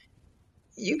do,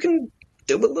 you can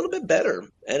do a little bit better.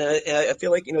 And I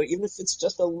feel like, even if it's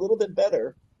just a little bit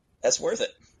better, that's worth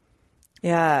it.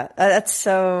 Yeah, that's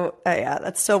so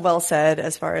well said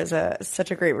as far as such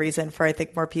a great reason for, I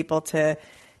think, more people to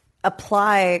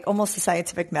apply almost a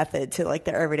scientific method to like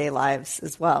their everyday lives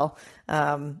as well.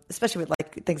 Especially with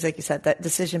like things like you said, that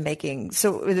decision making.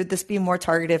 So would this be more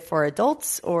targeted for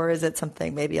adults, or is it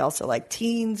something maybe also like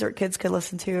teens or kids could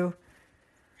listen to?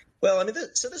 Well, I mean,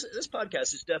 this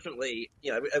podcast is definitely,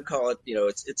 I would call it,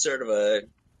 it's sort of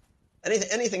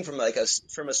anything from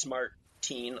from a smart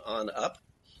teen on up.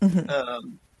 Hmm.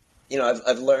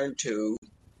 I've learned to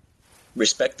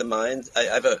respect the minds. I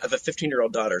have a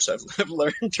 15-year-old daughter, so I've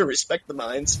learned to respect the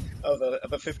minds of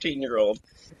a 15-year-old.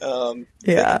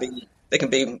 Yeah. They can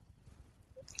be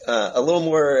a little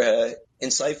more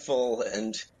insightful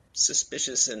and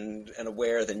suspicious and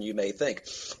aware than you may think.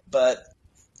 But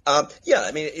yeah,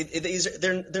 I mean,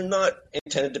 they're not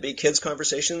intended to be kids'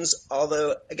 conversations.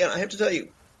 Although, again, I have to tell you,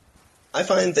 I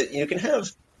find that you can have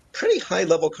pretty high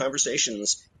level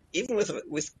conversations even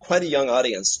with quite a young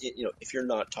audience, if you're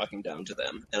not talking down to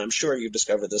them. And I'm sure you've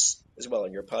discovered this as well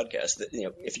in your podcast, that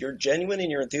if you're genuine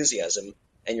in your enthusiasm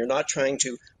and you're not trying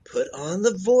to put on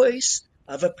the voice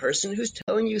of a person who's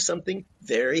telling you something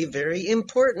very, very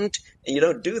important, and you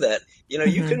don't do that,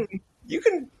 Hmm. you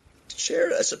can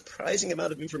share a surprising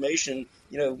amount of information,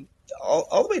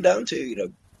 all the way down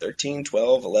to 13,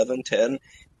 12, 11, 10.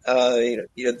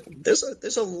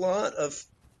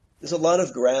 There's a lot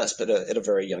of grasp at a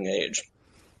very young age.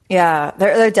 Yeah,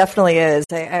 there definitely is.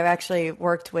 I've actually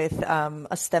worked with a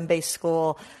STEM-based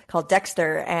school called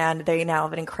Dexter, and they now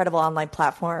have an incredible online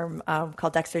platform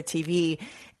called Dexter TV.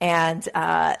 And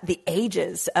the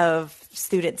ages of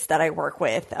students that I work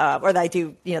with, or that I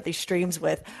do, these streams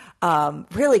with,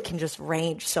 really can just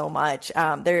range so much.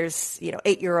 There's,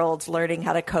 8-year-olds learning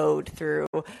how to code through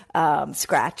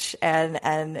Scratch,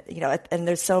 and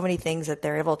there's so many things that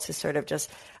they're able to sort of just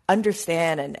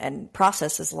understand and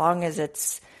process as long as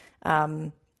it's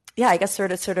yeah, I guess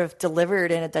sort of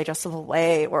delivered in a digestible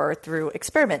way or through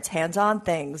experiments, hands-on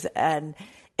things, and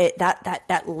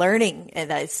that learning and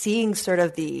that seeing sort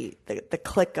of the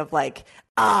click of like,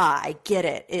 I get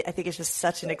it. I think it's just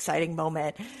such an exciting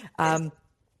moment. It's, Um,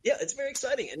 yeah, it's very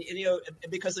exciting, and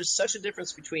because there's such a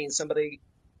difference between somebody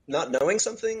not knowing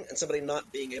something and somebody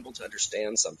not being able to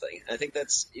understand something. And I think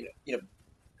that's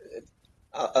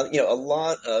a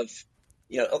lot of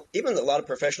even a lot of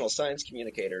professional science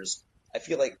communicators. I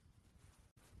feel like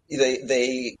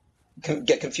they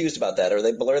get confused about that, or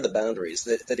they blur the boundaries.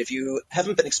 That if you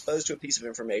haven't been exposed to a piece of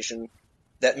information,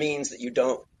 that means that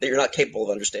you're not capable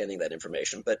of understanding that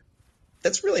information. But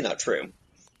that's really not true.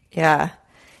 yeah.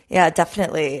 Yeah,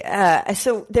 definitely.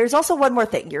 So there's also one more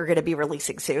thing you're going to be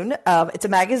releasing soon. It's a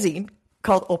magazine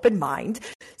called Open Mind.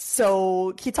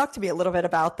 So can you talk to me a little bit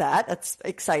about that? That's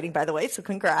exciting, by the way. So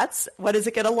congrats. When is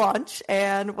it going to launch,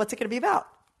 and what's it going to be about?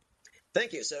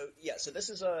 Thank you. So yeah, so this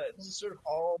is sort of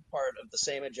all part of the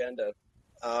same agenda.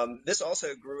 This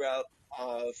also grew out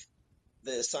of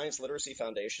the Science Literacy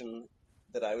Foundation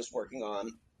that I was working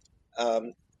on.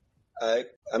 Um,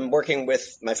 I'm working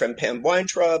with my friend Pam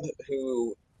Weintraub,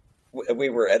 who we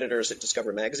were editors at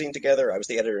Discover Magazine together. I was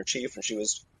the editor in chief, and she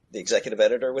was the executive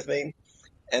editor with me.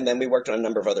 And then we worked on a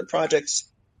number of other projects.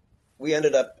 We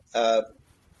ended up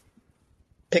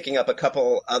picking up a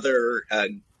couple other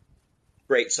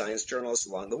great science journalists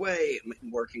along the way,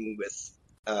 working with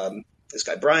this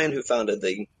guy Brian, who founded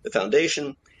the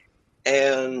foundation.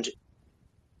 And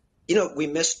we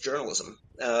miss journalism.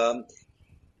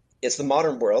 It's the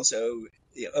modern world, so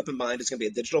Open Mind is going to be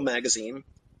a digital magazine.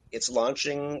 It's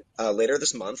launching later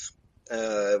this month.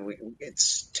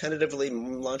 It's tentatively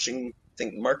launching, I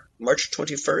think, March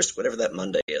 21st, whatever that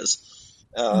Monday is.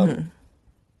 Hmm.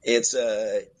 It's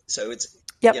so it's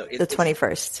Yep, the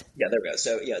 21st. yeah, there we go.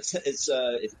 So yeah,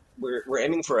 we're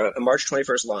aiming for a March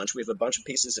 21st launch. We have a bunch of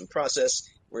pieces in process.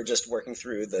 We're just working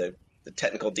through the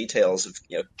technical details of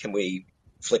can we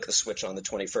flick the switch on the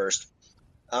 21st.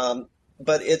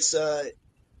 But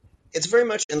it's very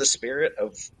much in the spirit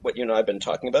of what you and I have been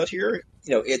talking about here.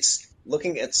 It's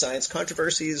looking at science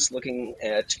controversies, looking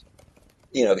at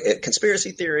at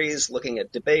conspiracy theories, looking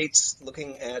at debates,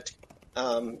 looking at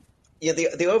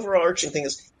the overarching thing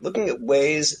is looking at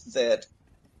ways that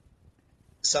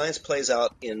science plays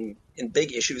out in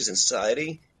big issues in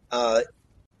society,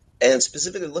 and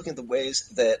specifically looking at the ways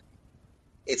that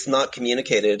it's not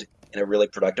communicated in a really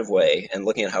productive way, and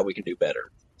looking at how we can do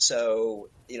better. So,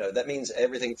 that means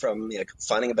everything from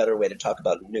finding a better way to talk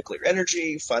about nuclear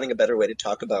energy, finding a better way to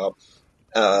talk about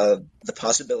the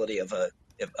possibility of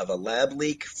a lab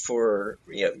leak for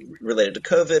related to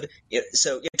COVID.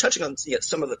 So touching on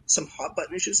some hot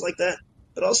button issues like that,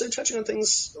 but also touching on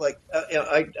things like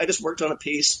I just worked on a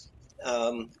piece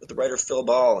with the writer Phil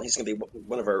Ball. He's going to be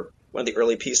one of the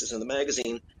early pieces in the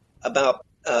magazine about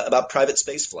private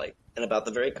space flight and about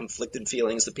the very conflicted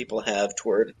feelings that people have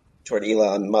toward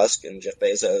Elon Musk and Jeff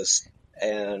Bezos,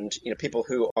 and people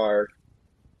who are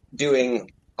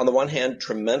doing, on the one hand,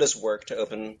 tremendous work to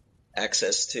open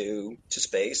access to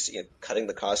space, cutting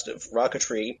the cost of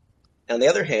rocketry. And on the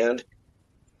other hand,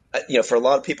 for a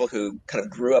lot of people who kind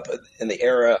of grew up in the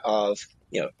era of,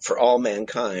 for all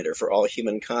mankind or for all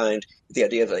humankind, the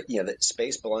idea of that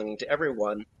space belonging to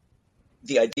everyone,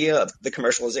 the idea of the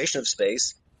commercialization of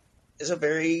space is a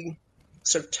very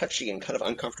sort of touchy and kind of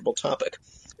uncomfortable topic.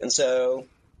 And so,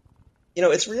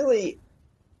 it's really,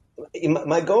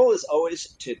 my goal is always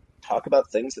to talk about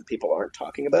things that people aren't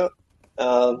talking about,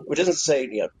 which isn't to say,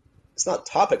 it's not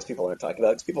topics people aren't talking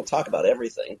about, because people talk about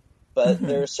everything. But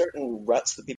there are certain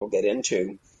ruts that people get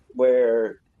into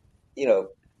where,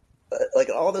 like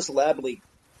all this lab leak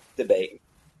debate,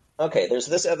 okay, there's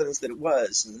this evidence that it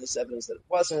was, and this evidence that it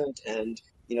wasn't, and,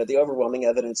 the overwhelming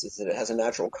evidence is that it has a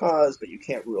natural cause, but you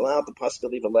can't rule out the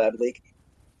possibility of a lab leak.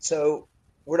 So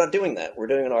we're not doing that. We're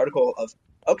doing an article of,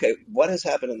 okay, what has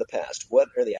happened in the past? What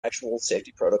are the actual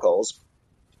safety protocols?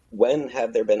 When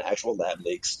have there been actual lab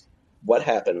leaks? What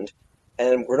happened?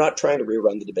 And we're not trying to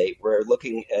rerun the debate. We're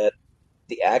looking at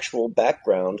the actual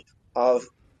background of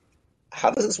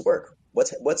how does this work?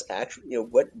 What's actually,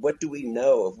 what do we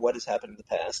know of what has happened in the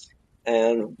past,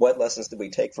 and what lessons did we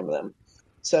take from them?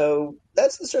 So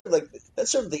that's sort of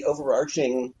the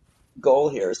overarching goal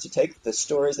here, is to take the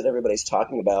stories that everybody's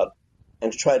talking about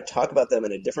and to try to talk about them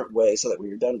in a different way, so that when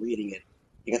you're done reading it,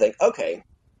 you can think, okay,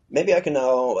 maybe I can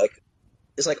now,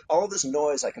 it's like all this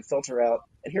noise I can filter out,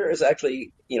 and here is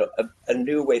actually, a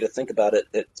new way to think about it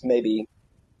that's maybe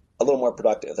a little more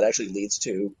productive, that actually leads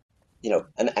to,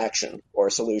 an action or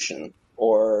a solution,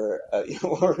 or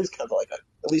or it's kind of like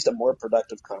at least a more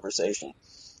productive conversation.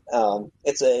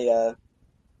 It's a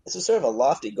sort of a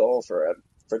lofty goal for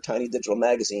a tiny digital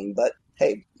magazine, but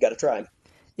hey, you got to try.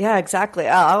 Yeah, exactly.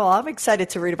 Well, I'm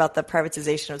excited to read about the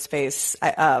privatization of space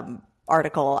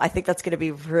article. I think that's going to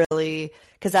be really,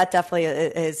 because that definitely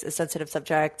is a sensitive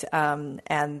subject,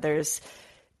 and there's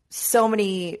so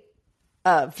many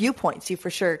viewpoints you for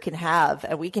sure can have,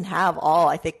 and we can have all.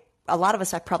 I think a lot of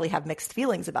us probably have mixed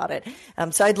feelings about it.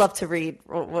 So I'd love to read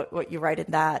what you write in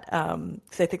that,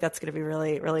 because I think that's going to be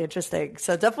really, really interesting.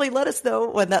 So definitely let us know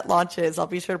when that launches. I'll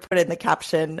be sure to put it in the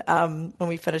caption when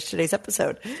we finish today's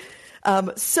episode.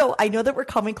 So I know that we're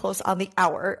coming close on the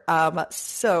hour.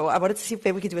 So I wanted to see if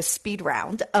maybe we could do a speed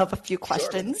round of a few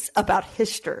questions about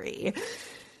history.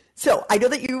 So I know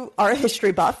that you are a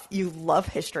history buff. You love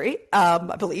history, I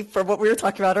believe, from what we were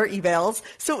talking about, our emails.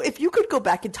 So if you could go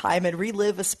back in time and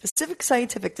relive a specific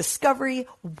scientific discovery,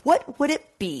 what would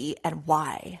it be and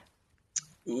why?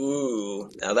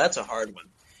 Ooh, now that's a hard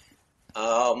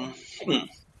one.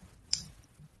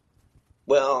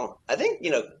 Well, I think,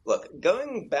 look,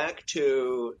 going back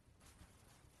to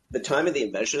the time of the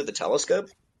invention of the telescope,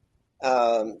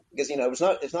 because,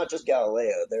 it's not just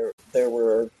Galileo. There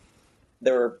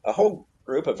were a whole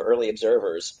group of early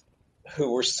observers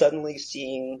who were suddenly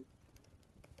seeing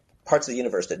parts of the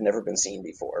universe that had never been seen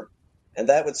before. And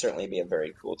that would certainly be a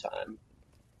very cool time.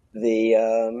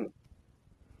 The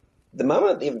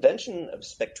moment, the invention of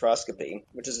spectroscopy,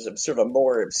 which is sort of a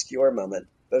more obscure moment,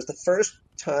 but it was the first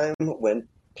time when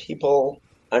people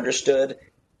understood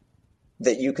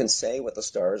that you can say what the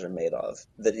stars are made of,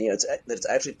 that it's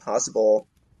actually possible,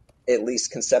 at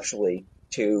least conceptually,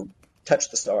 to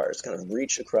touch the stars, kind of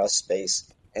reach across space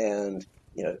and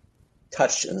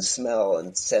touch and smell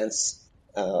and sense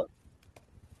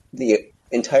the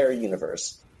entire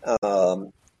universe.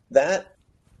 That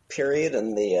period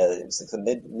in the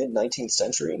mid 19th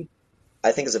century,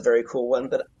 I think, is a very cool one.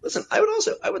 But listen, I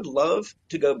would love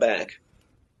to go back,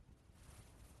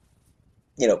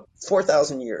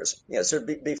 4,000 years. So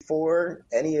before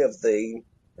any of the,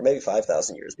 or maybe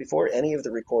 5,000 years, before any of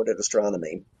the recorded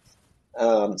astronomy.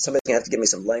 Somebody's gonna have to give me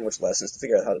some language lessons to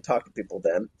figure out how to talk to people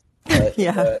then. But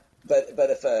Yeah.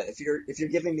 if you're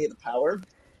giving me the power,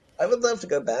 I would love to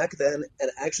go back then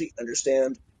and actually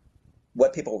understand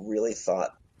what people really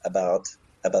thought about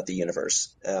the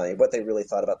universe, what they really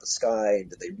thought about the sky.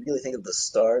 Did they really think of the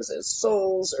stars as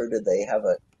souls, or did they have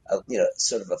a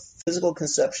sort of a physical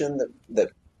conception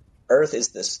that Earth is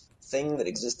this thing that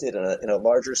existed in a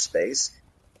larger space?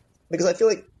 Because I feel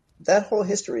like that whole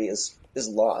history is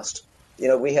lost.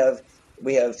 We have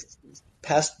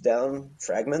passed down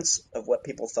fragments of what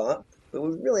people thought, but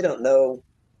we really don't know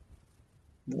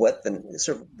what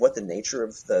the nature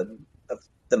of the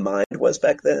mind was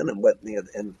back then, and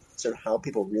and sort of how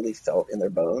people really felt in their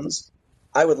bones.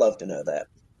 I would love to know that.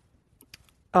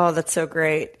 Oh, that's so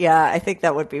great. Yeah, I think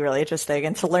that would be really interesting.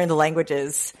 And to learn the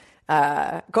languages,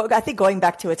 I think going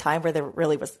back to a time where there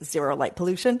really was zero light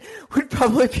pollution would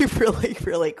probably be really,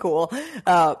 really cool.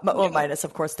 Well, minus,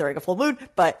 of course, during a full moon.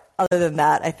 But other than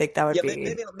that, I think that would be.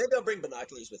 Maybe I'll bring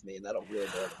binoculars with me, and that'll really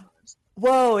blow their minds.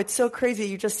 Whoa, it's so crazy.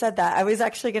 You just said that. I was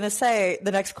actually going to say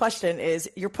the next question is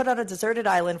you're put on a deserted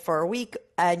island for a week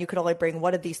and you could only bring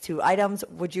one of these two items.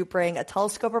 Would you bring a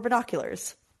telescope or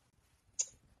binoculars?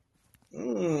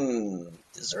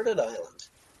 Deserted island.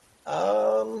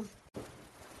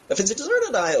 If it's a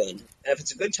deserted island, and if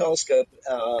it's a good telescope,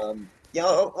 I'll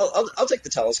take the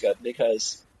telescope,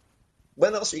 because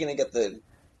when else are you going to get the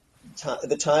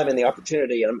time and the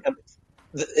opportunity?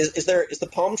 Is the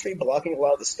palm tree blocking a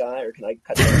lot of the sky, or can I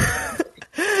cut down the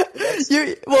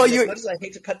palm tree? As much as I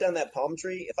hate to cut down that palm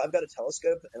tree, if I've got a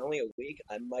telescope and only a week,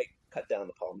 I might cut down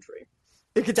the palm tree.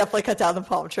 You could definitely cut down the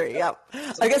palm tree. Yeah,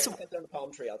 so I guess if I cut down the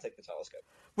palm tree, I'll take the telescope.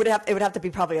 It would have to be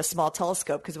probably a small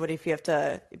telescope, because what if you have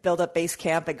to build up base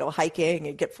camp and go hiking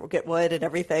and get wood and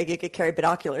everything? You could carry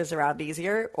binoculars around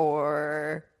easier,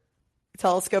 or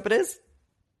telescope it is.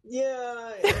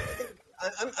 Yeah,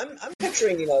 I'm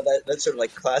picturing that sort of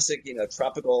like classic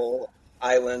tropical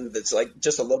island that's like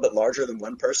just a little bit larger than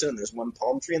one person, and there's one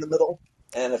palm tree in the middle.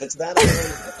 And if it's that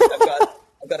island,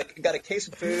 I've got a case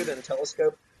of food and a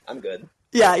telescope. I'm good.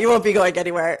 Yeah, you won't be going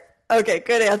anywhere. Okay,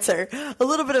 good answer. A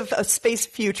little bit of a space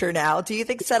future now. Do you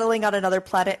think settling on another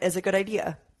planet is a good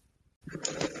idea?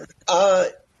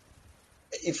 As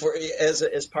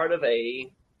part of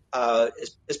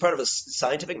as part of a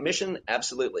scientific mission,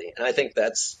 absolutely. And I think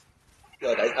that's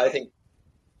look. I think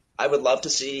I would love to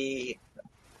see.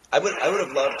 I would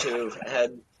have loved to have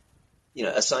had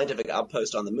a scientific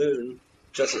outpost on the moon,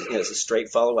 just as a straight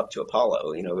follow up to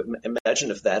Apollo.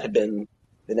 Imagine if that had been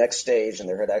the next stage, and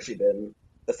there had actually been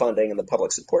the funding and the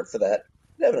public support for that.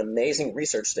 We'd have an amazing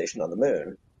research station on the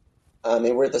moon. I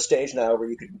mean, we're at the stage now where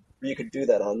you could do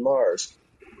that on Mars.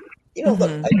 Look,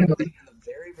 I think in the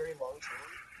very, very long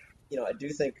term, I do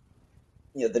think,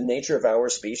 the nature of our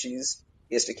species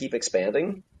is to keep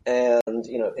expanding. And,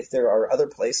 if there are other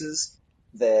places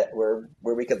where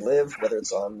we could live, whether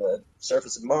it's on the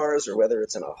surface of Mars, or whether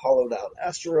it's in a hollowed out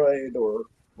asteroid, or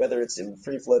whether it's in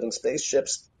free floating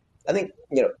spaceships, I think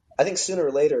sooner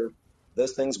or later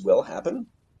those things will happen.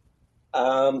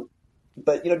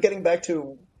 But getting back to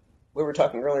what we were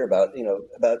talking earlier about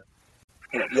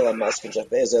Elon Musk and Jeff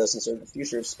Bezos and sort of the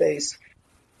future of space.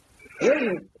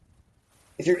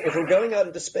 If we're going out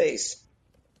into space,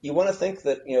 you want to think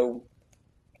that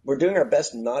we're doing our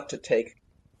best not to take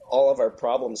all of our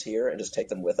problems here and just take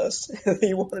them with us.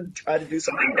 You want to try to do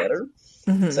something better.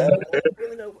 Mm-hmm. So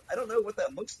I don't know what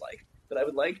that looks like, but I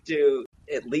would like to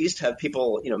at least have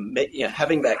people,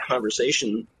 having that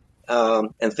conversation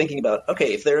and thinking about,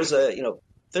 okay, if there's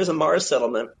a Mars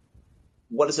settlement,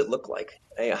 what does it look like?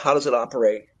 How does it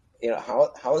operate?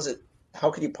 How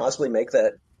could you possibly make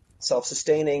that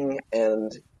self-sustaining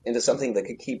and into something that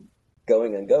could keep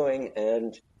going and going?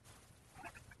 And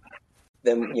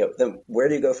then where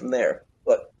do you go from there?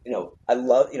 But I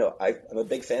love, I'm a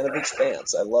big fan of The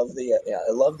Expanse. I love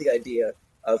the idea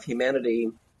of humanity,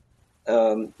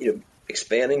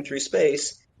 expanding through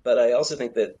space. But I also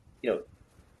think that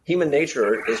human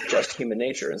nature is just human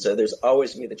nature, and so there's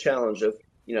always going to be the challenge of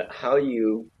how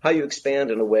you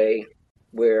expand in a way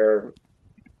where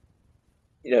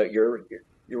you're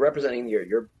representing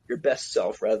your best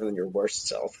self rather than your worst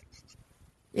self.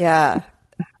 Yeah.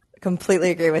 Completely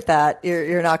agree with that.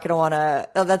 You're not going to want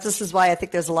to. This is why I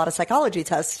think there's a lot of psychology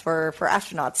tests for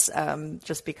astronauts,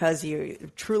 just because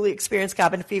you truly experience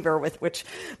cabin fever, with which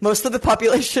most of the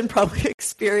population probably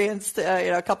experienced,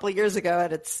 a couple of years ago,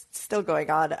 and it's still going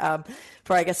on. I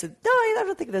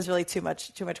don't think there's really too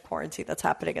much quarantine that's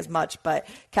happening as much, but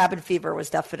cabin fever was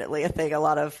definitely a thing a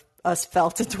lot of us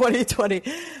felt in 2020.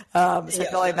 So I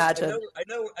can only imagine. I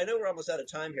know we're almost out of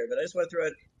time here, but I just want to throw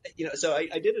out, so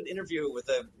I did an interview with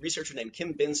a researcher named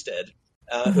Kim Binstead,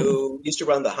 who used to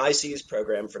run the High Seas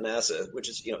program for NASA, which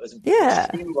is, is an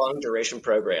extreme long duration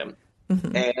program.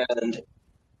 And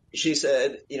she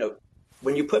said,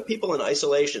 when you put people in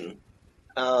isolation,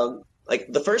 like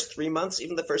the first 3 months,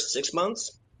 even the first 6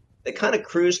 months, they kind of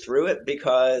cruise through it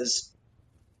because,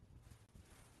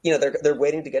 they're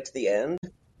waiting to get to the end.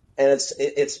 And it's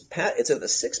at the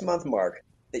 6 month mark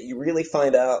that you really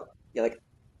find out, like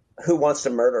who wants to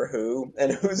murder who,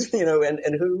 and who's,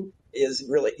 and who is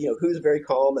really, who's very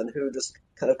calm and who just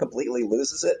kind of completely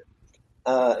loses it.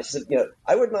 She said,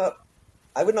 I would not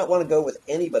want to go with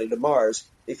anybody to Mars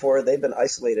before they've been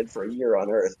isolated for a year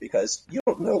on Earth, because you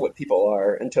don't know what people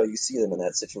are until you see them in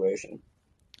that situation.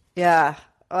 Yeah.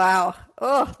 Wow.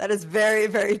 Oh, that is very,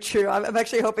 very true. I'm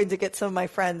actually hoping to get some of my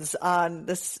friends on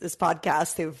this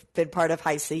podcast who've been part of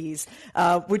High Seas.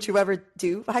 Would you ever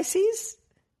do High Seas?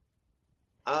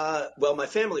 Well, my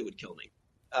family would kill me.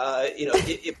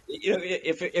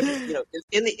 If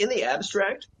in the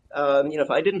abstract,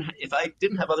 if I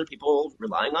didn't have other people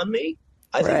relying on me,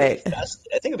 I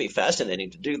think it'd be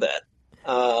fascinating to do that.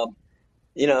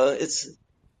 It's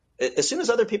as soon as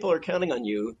other people are counting on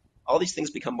you, all these things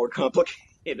become more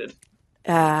complicated.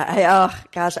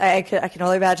 I can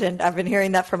only imagine. I've been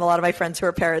hearing that from a lot of my friends who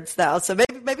are parents now. So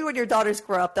maybe when your daughters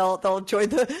grow up, they'll join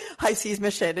the High Seas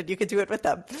mission, and you can do it with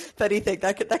them. If anything,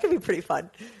 that could be pretty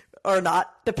fun, or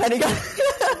not, depending on.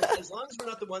 As long as we're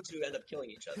not the ones who end up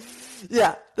killing each other.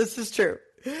 Yeah, this is true.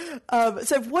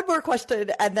 So one more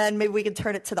question, and then maybe we can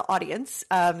turn it to the audience.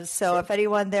 So if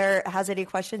anyone there has any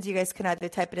questions, you guys can either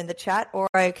type it in the chat, or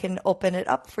I can open it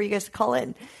up for you guys to call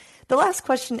in. The last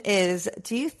question is,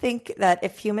 do you think that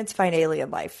if humans find alien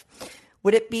life,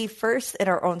 would it be first in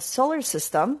our own solar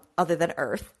system, other than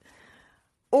Earth,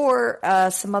 or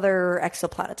some other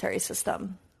exoplanetary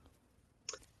system?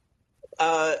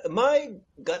 My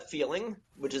gut feeling,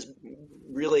 which is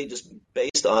really just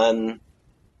based on,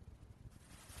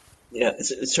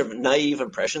 it's sort of naive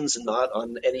impressions and not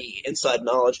on any inside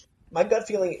knowledge. My gut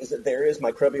feeling is that there is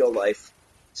microbial life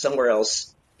somewhere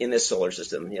else in this solar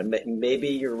system. Maybe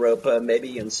Europa,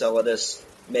 maybe Enceladus,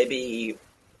 maybe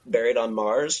buried on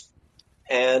Mars.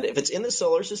 And if it's in the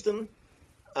solar system,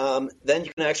 then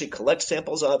you can actually collect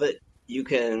samples of it. You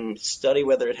can study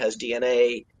whether it has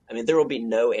DNA. I mean, there will be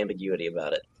no ambiguity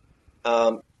about it.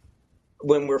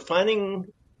 When we're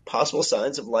finding possible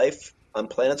signs of life on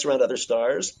planets around other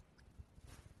stars,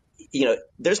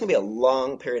 there's going to be a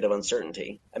long period of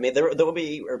uncertainty. I mean, there will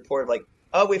be a report of like,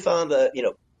 oh, we found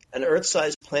an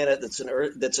Earth-sized planet that's an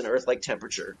Earth-like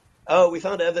temperature. Oh, we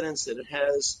found evidence that it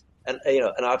has an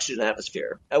oxygen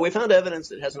atmosphere. We found evidence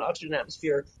that it has an oxygen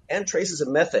atmosphere and traces of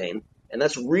methane, and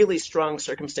that's really strong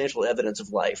circumstantial evidence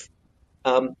of life.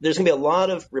 There's going to be a lot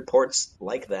of reports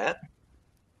like that,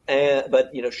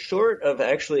 but short of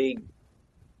actually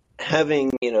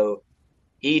having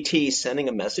ET sending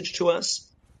a message to us,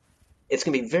 it's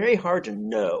going to be very hard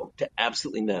to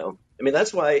absolutely know. I mean,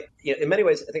 that's why, in many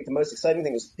ways, I think the most exciting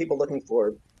thing is people looking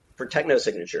for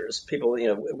technosignatures, people,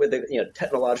 with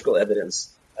technological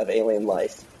evidence of alien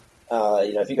life.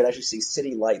 If you could actually see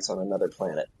city lights on another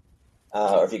planet,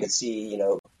 or if you could see,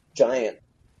 giant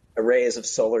arrays of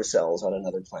solar cells on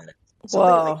another planet.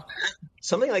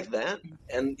 Something like that.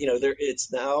 And,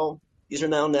 these are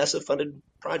now NASA-funded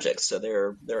projects, so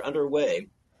they're underway.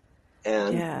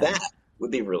 And that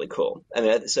would be really cool. I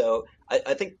mean, so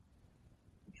I think,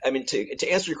 to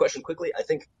answer your question quickly, I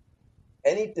think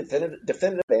any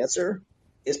definitive answer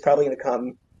is probably going to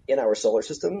come in our solar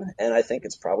system, and I think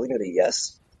it's probably going to be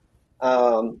yes.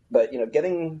 But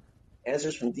getting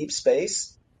answers from deep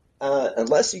space,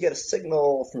 unless you get a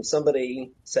signal from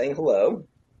somebody saying hello,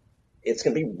 it's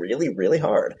going to be really, really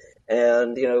hard,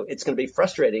 and it's going to be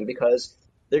frustrating because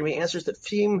there are going to be answers that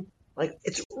seem like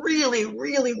it's really,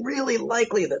 really, really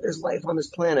likely that there's life on this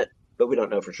planet, but we don't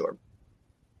know for sure.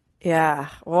 Yeah.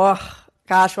 Well,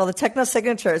 gosh. Well, the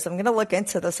technosignatures, I'm going to look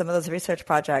into some of those research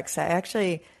projects. I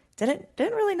actually didn't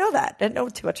really know that. Didn't know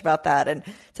too much about that. And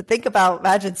to think about,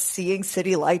 imagine seeing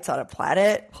city lights on a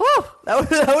planet. Whew,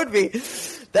 that would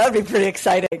be pretty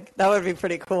exciting. That would be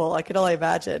pretty cool. I can only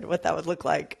imagine what that would look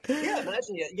like. Yeah.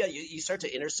 Imagine. Yeah. You start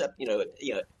to intercept,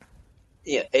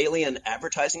 alien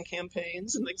advertising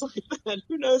campaigns and things like that.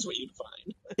 Who knows what you'd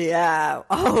find? Yeah.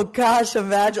 Oh gosh,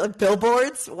 imagine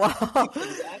billboards. Wow.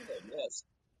 Exactly. Yes.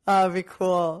 That'd be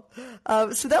cool.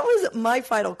 So that was my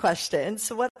final question.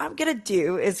 So what I'm gonna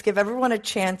do is give everyone a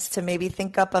chance to maybe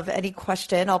think up of any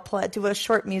question. I'll do a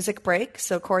short music break.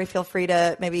 So Corey, feel free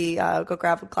to maybe go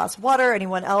grab a glass of water.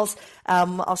 Anyone else?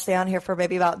 I'll stay on here for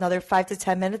maybe about another 5 to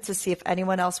 10 minutes to see if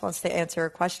anyone else wants to answer a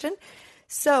question.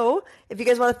 So if you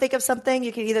guys want to think of something,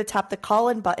 you can either tap the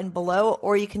call-in button below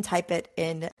or you can type it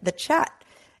in the chat.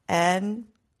 And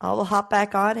I'll hop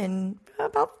back on in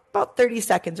about 30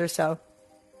 seconds or so.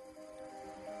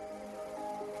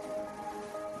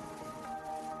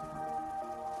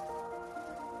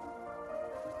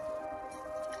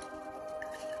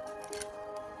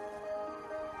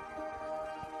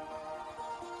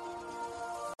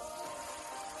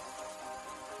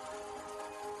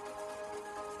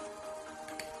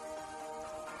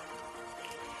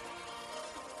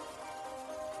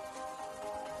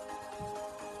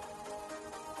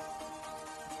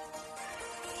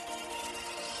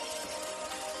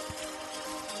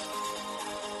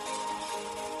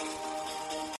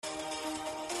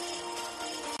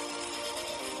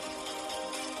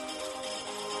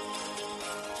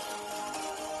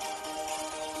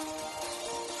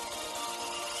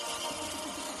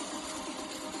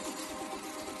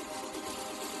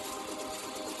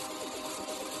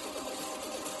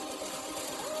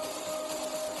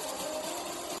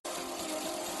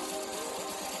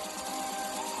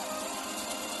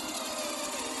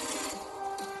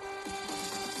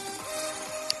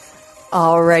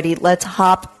 Alrighty, let's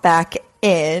hop back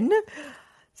in.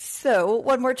 So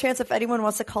one more chance if anyone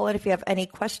wants to call in. If you have any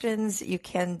questions, you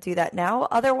can do that now.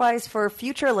 Otherwise, for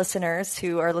future listeners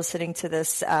who are listening to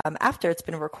this after it's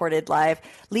been recorded live,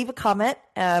 leave a comment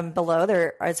below.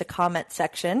 There is a comment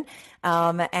section.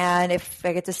 And if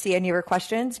I get to see any of your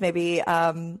questions, maybe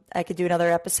I could do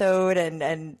another episode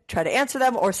and try to answer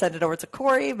them or send it over to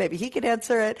Corey. Maybe he can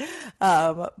answer it.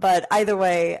 But either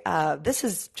way, this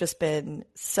has just been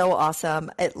so awesome.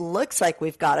 It looks like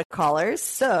we've got a caller.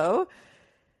 So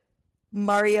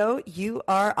Mario, you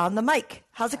are on the mic.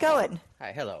 How's it going?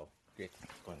 Hi, hello. Great.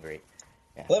 It's going great.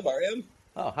 Yeah. Hello, Mario.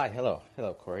 Oh, hi, hello.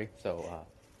 Hello, Corey. So,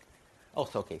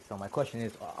 okay. So my question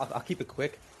is, I'll keep it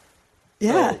quick.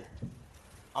 Yeah. So,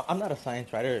 I'm not a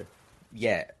science writer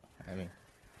yet. I mean,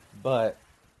 but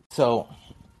so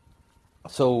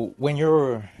when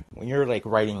you're like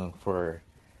writing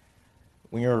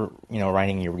when you're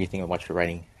writing, you're rethinking what you're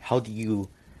writing. How do you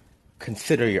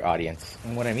consider your audience?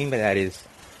 And what I mean by that is,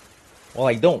 well,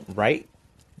 I don't write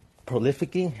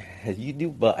prolifically as you do,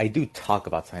 but I do talk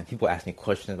about science. People ask me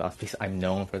questions about space. I'm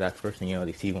known for that first, and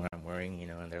they see what I'm wearing,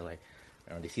 and they're like,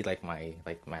 or they see like my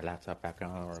laptop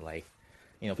background, or like,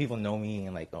 people know me,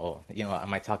 and like, oh,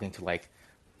 am I talking to like,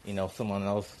 someone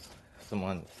else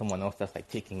that's like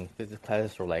taking physics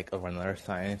class, or like of another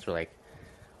science, or like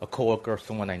a coworker or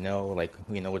someone I know, like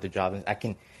what their job is. I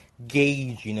can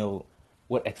gauge,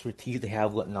 what expertise they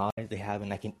have, what knowledge they have,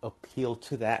 and I can appeal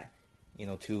to that.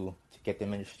 To get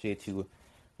them interested, to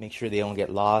make sure they don't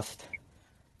get lost.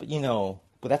 But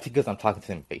that's because I'm talking to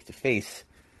them face to face.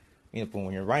 But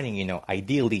when you're writing,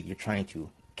 ideally you're trying to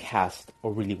cast a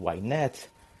really wide net.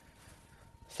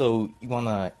 So you want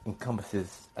to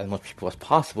encompass as much people as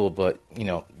possible, but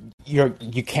you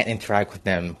can't interact with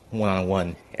them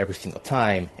one-on-one every single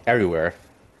time, everywhere.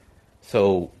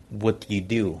 So what do you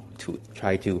do to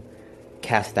try to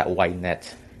cast that wide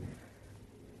net?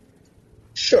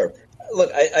 Sure. Look,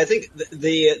 I think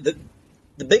the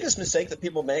biggest mistake that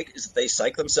people make is that they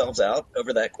psych themselves out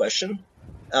over that question.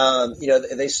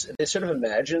 They sort of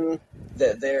imagine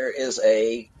that there is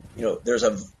there's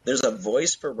a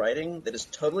voice for writing that is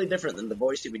totally different than the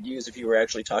voice you would use if you were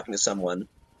actually talking to someone,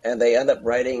 and they end up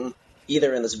writing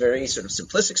either in this very sort of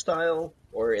simplistic style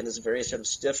or in this very sort of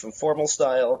stiff and formal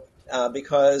style,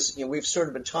 because we've sort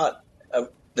of been taught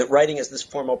that writing is this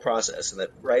formal process, and that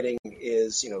writing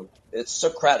is, it's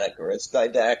Socratic or it's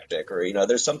didactic, or,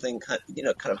 there's something kind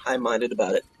of high-minded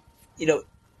about it.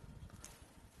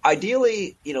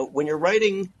 Ideally, when you're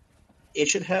writing, it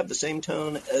should have the same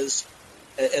tone as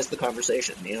the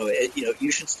conversation.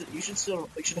 You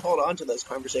should hold on to those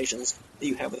conversations that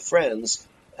you have with friends,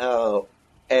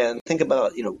 and think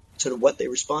about, sort of what they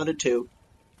responded to.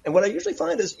 And what I usually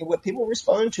find is what people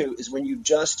respond to is when you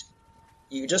just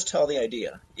tell the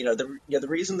idea. The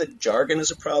reason that jargon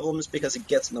is a problem is because it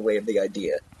gets in the way of the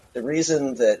idea. The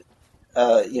reason that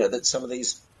that some of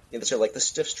these sort of like the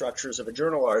stiff structures of a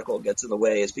journal article gets in the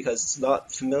way is because it's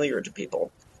not familiar to people.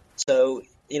 So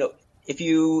if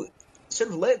you sort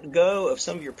of let go of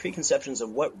some of your preconceptions of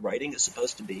what writing is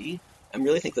supposed to be, and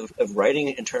really think of writing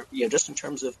in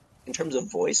terms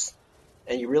of voice,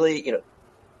 and you really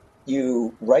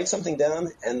you write something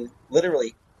down and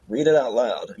literally read it out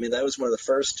loud. I mean, that was one of the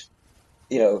first,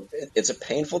 it's a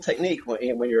painful technique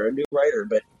when you're a new writer,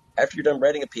 but after you're done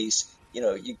writing a piece,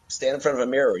 you stand in front of a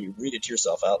mirror and you read it to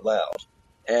yourself out loud.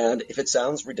 And if it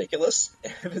sounds ridiculous,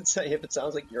 if it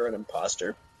sounds like you're an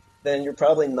imposter, then you're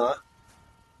probably not,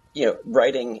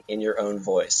 writing in your own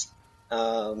voice.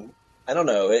 I don't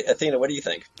know. Athena, what do you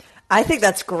think? I think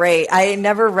that's great. I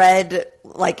never read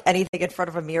like anything in front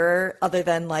of a mirror other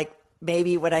than like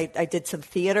maybe when I did some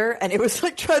theater and it was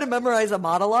like trying to memorize a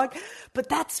monologue, but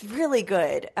that's really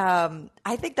good.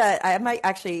 I think that I might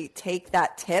actually take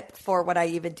that tip for what I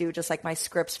even do, just like my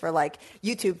scripts for like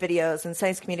YouTube videos and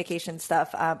science communication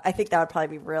stuff. I think that would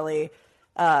probably be really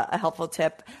a helpful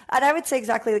tip. And I would say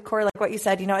exactly, Corey, like what you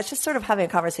said, it's just sort of having a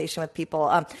conversation with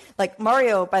people. Like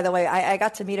Mario, by the way, I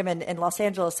got to meet him in Los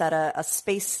Angeles at a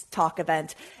space talk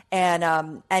event.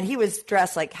 And he was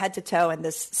dressed like head to toe in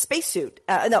this spacesuit.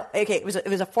 It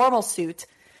was a formal suit,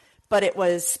 but it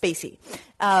was spacey.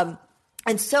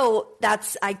 And so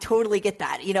I totally get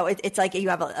that. It's like you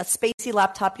have a spacey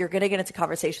laptop, you're going to get into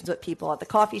conversations with people at the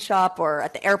coffee shop or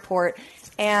at the airport.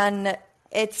 And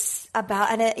it's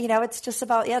just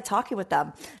about, talking with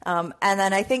them. And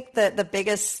then I think that the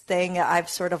biggest thing I've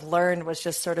sort of learned was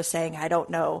just sort of saying, I don't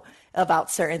know about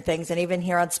certain things. And even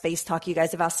here on Space Talk, you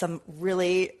guys have asked some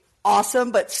really awesome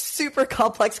but super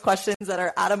complex questions that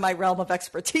are out of my realm of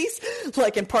expertise,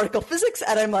 like in particle physics.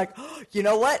 And I'm like, you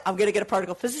know what? I'm going to get a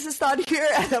particle physicist on here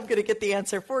and I'm going to get the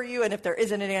answer for you. And if there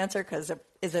isn't an answer, because there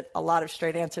isn't a lot of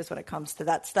straight answers when it comes to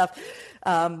that stuff,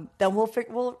 then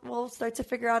we'll start to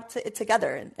figure out it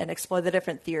together and explore the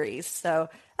different theories. So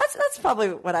that's probably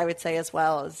what I would say as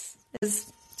well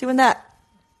is doing that.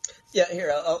 Yeah,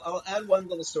 here, I'll add one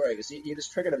little story because you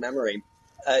just triggered a memory.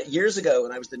 Years ago,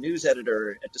 when I was the news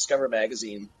editor at Discover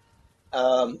magazine,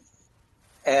 and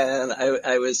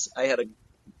I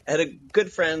had a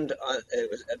good friend.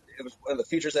 It was one of the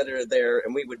features editor there,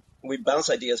 and we'd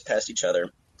bounce ideas past each other.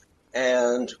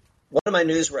 And one of my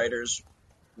news writers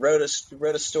wrote a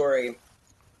story.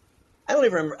 I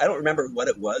don't remember what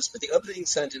it was, but the opening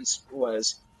sentence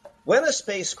was, "When a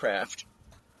spacecraft,"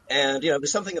 and it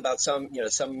was something about some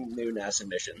new NASA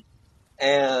mission,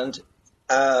 and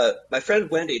my friend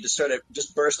Wendy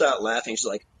just burst out laughing. She's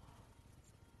like,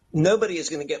 nobody is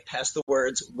going to get past the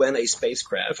words "when a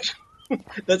spacecraft."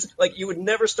 That's like, you would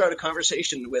never start a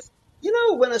conversation with,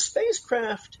 when a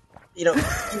spacecraft, you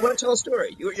want to tell a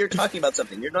story. You're talking about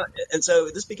something. You're not. And so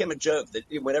this became a joke that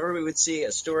whenever we would see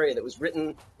a story that was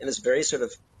written in this very sort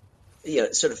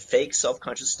of fake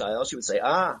self-conscious style, she would say,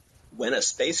 when a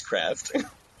spacraft.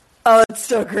 Oh, it's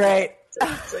so great.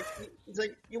 It's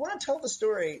like you want to tell the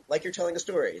story like you're telling a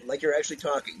story, like you're actually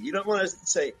talking. You don't want to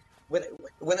say, when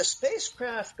a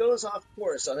spacecraft goes off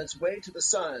course on its way to the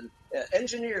sun,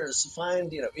 engineers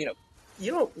find, you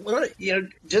don't want to,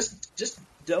 just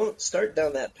don't start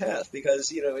down that path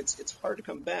because, it's hard to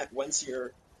come back once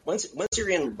you're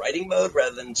in writing mode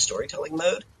rather than storytelling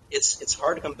mode. It's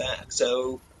hard to come back.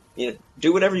 So,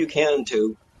 do whatever you can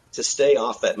to stay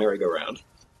off that merry-go-round.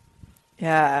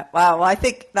 Yeah. Wow. Well, I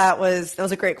think that was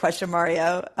a great question,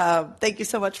 Mario. Thank you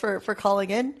so much for calling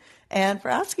in and for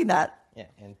asking that. Yeah,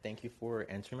 and thank you for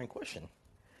answering my question.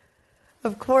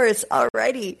 Of course.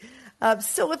 Alrighty.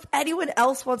 So if anyone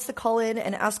else wants to call in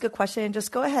and ask a question,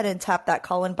 just go ahead and tap that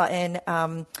call in button.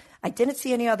 I didn't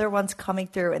see any other ones coming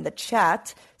through in the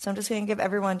chat, so I'm just going to give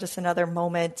everyone just another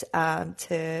moment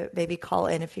to maybe call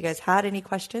in if you guys had any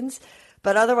questions.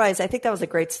 But otherwise, I think that was a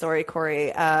great story,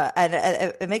 Corey. And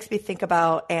it makes me think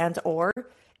about and/or.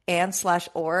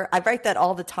 I write that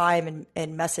all the time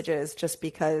in messages just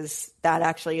because that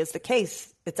actually is the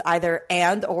case. It's either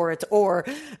and or it's or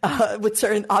with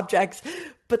certain objects.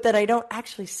 But then I don't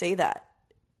actually say that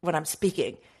when I'm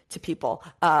speaking to people.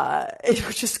 It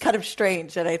was just kind of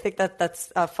strange. And I think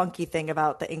that's a funky thing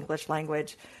about the English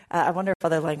language. I wonder if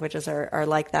other languages are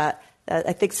like that.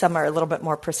 I think some are a little bit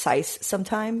more precise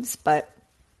sometimes, but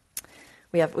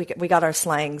we got our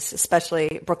slangs,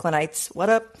 especially Brooklynites. What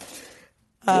up?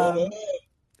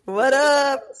 What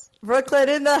up? Brooklyn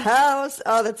in the house.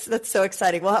 Oh, that's so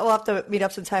exciting. We'll have to meet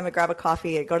up sometime and grab a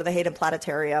coffee and go to the Hayden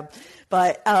Planetarium.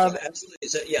 But absolutely.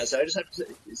 So I just have to say,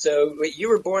 so wait, you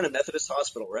were born in Methodist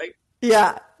Hospital, right?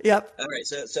 Yeah. Yep. All right.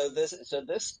 So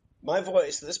this my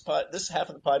voice, this half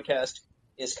of the podcast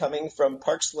is coming from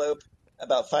Park Slope,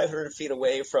 about 500 feet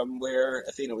away from where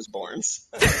Athena was born.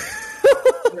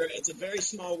 It's a very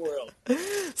small world.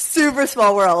 Super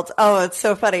small world. Oh, it's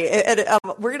so funny.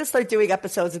 We're going to start doing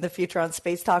episodes in the future on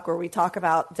Space Talk where we talk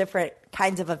about different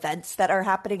kinds of events that are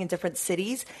happening in different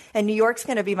cities. And New York's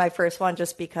going to be my first one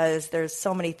just because there's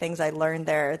so many things I learned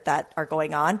there that are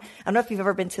going on. I don't know if you've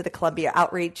ever been to the Columbia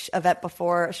Outreach event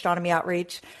before, Astronomy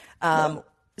Outreach. No.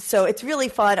 So it's really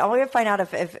fun. I want to find out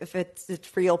if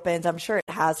it's reopened. I'm sure it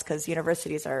has because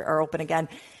universities are open again.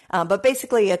 But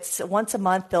basically, it's once a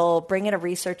month. They'll bring in a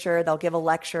researcher. They'll give a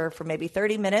lecture for maybe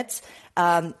 30 minutes.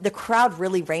 The crowd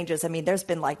really ranges. I mean, there's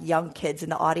been like young kids in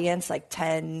the audience, like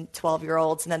 10,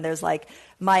 12-year-olds. And then there's like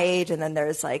my age. And then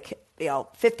there's like,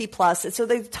 50 plus. So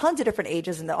there's tons of different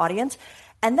ages in the audience.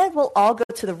 And then we'll all go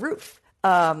to the roof.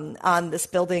 On this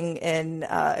building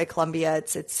at Columbia.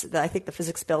 It's I think the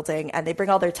physics building, and they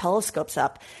bring all their telescopes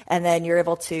up, and then you're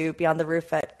able to be on the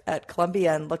roof at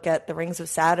Columbia and look at the rings of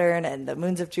Saturn and the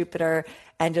moons of Jupiter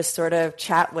and just sort of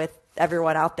chat with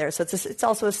everyone out there. So it's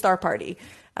also a star party.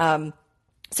 So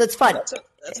it's fun. That sounds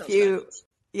fabulous.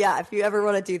 Yeah, if you ever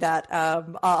want to do that,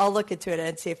 I'll look into it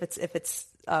and see if it's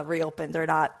reopened or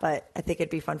not, but I think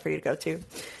it'd be fun for you to go to.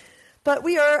 But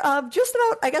we are just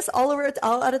about, I guess, all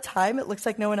out of time. It looks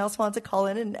like no one else wants to call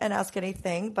in and ask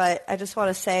anything. But I just want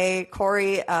to say,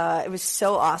 Corey, it was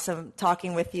so awesome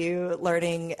talking with you,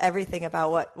 learning everything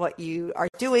about what you are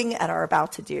doing and are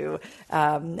about to do.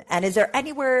 And is there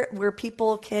anywhere where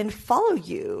people can follow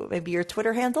you? Maybe your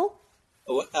Twitter handle?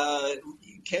 You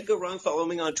can't go wrong following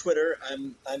me on Twitter.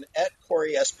 I'm at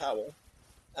Corey S. Powell.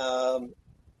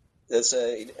 That's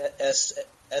a S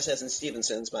as in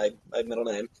Stevenson's my middle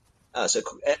name. So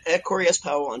at Corey S.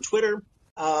 Powell on Twitter.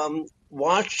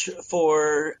 Watch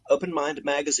for Open Mind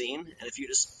Magazine, and if you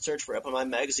just search for Open Mind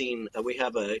Magazine, we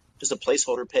have just a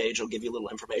placeholder page. It'll give you a little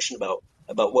information about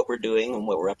what we're doing and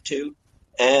what we're up to.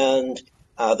 And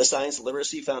the Science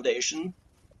Literacy Foundation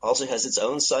also has its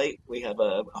own site. We have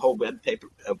a whole web paper,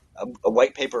 a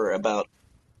white paper about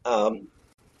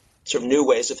sort of new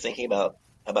ways of thinking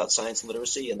about science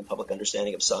literacy and the public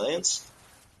understanding of science.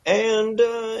 And,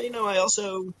 I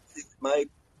also, my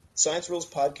Science Rules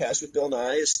podcast with Bill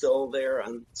Nye is still there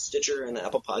on Stitcher and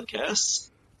Apple Podcasts.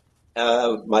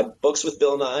 My books with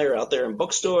Bill Nye are out there in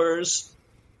bookstores.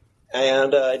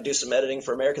 And I do some editing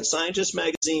for American Scientist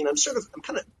magazine. I'm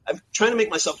trying to make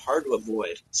myself hard to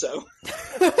avoid. So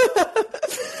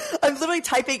I'm literally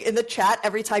typing in the chat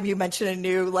every time you mention a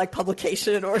new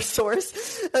publication or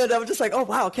source, and I'm just like, oh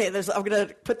wow, okay. I'm gonna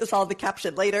put this all in the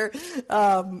caption later,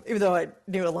 even though I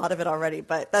knew a lot of it already.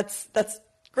 But that's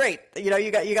great.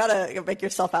 You gotta make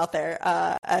yourself out there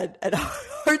and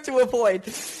hard to avoid.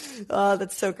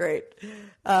 That's so great.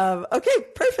 Okay,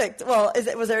 perfect. Well,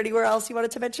 was there anywhere else you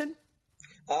wanted to mention?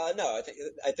 No,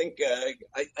 I think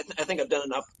I've done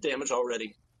enough damage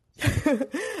already.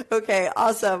 Okay,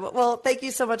 awesome. Well, thank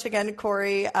you so much again,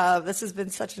 Corey. This has been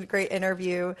such a great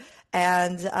interview,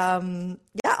 and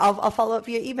I'll follow up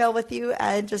via email with you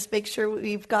and just make sure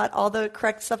we've got all the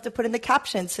correct stuff to put in the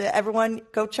caption. So everyone,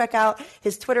 go check out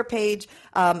his Twitter page.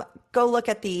 Go look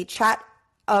at the chat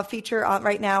feature on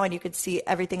right now, and you can see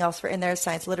everything else for in there,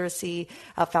 Science Literacy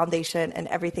Foundation, and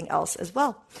everything else as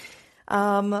well.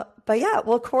 But yeah,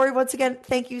 well, Corey, once again,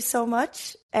 thank you so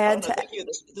much. And thank you.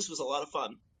 This was a lot of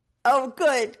fun. Oh,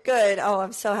 good. Oh,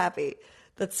 I'm so happy.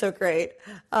 That's so great.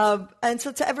 And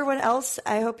so to everyone else,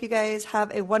 I hope you guys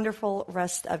have a wonderful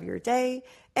rest of your day.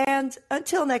 And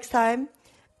until next time,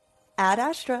 Ad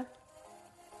Astra.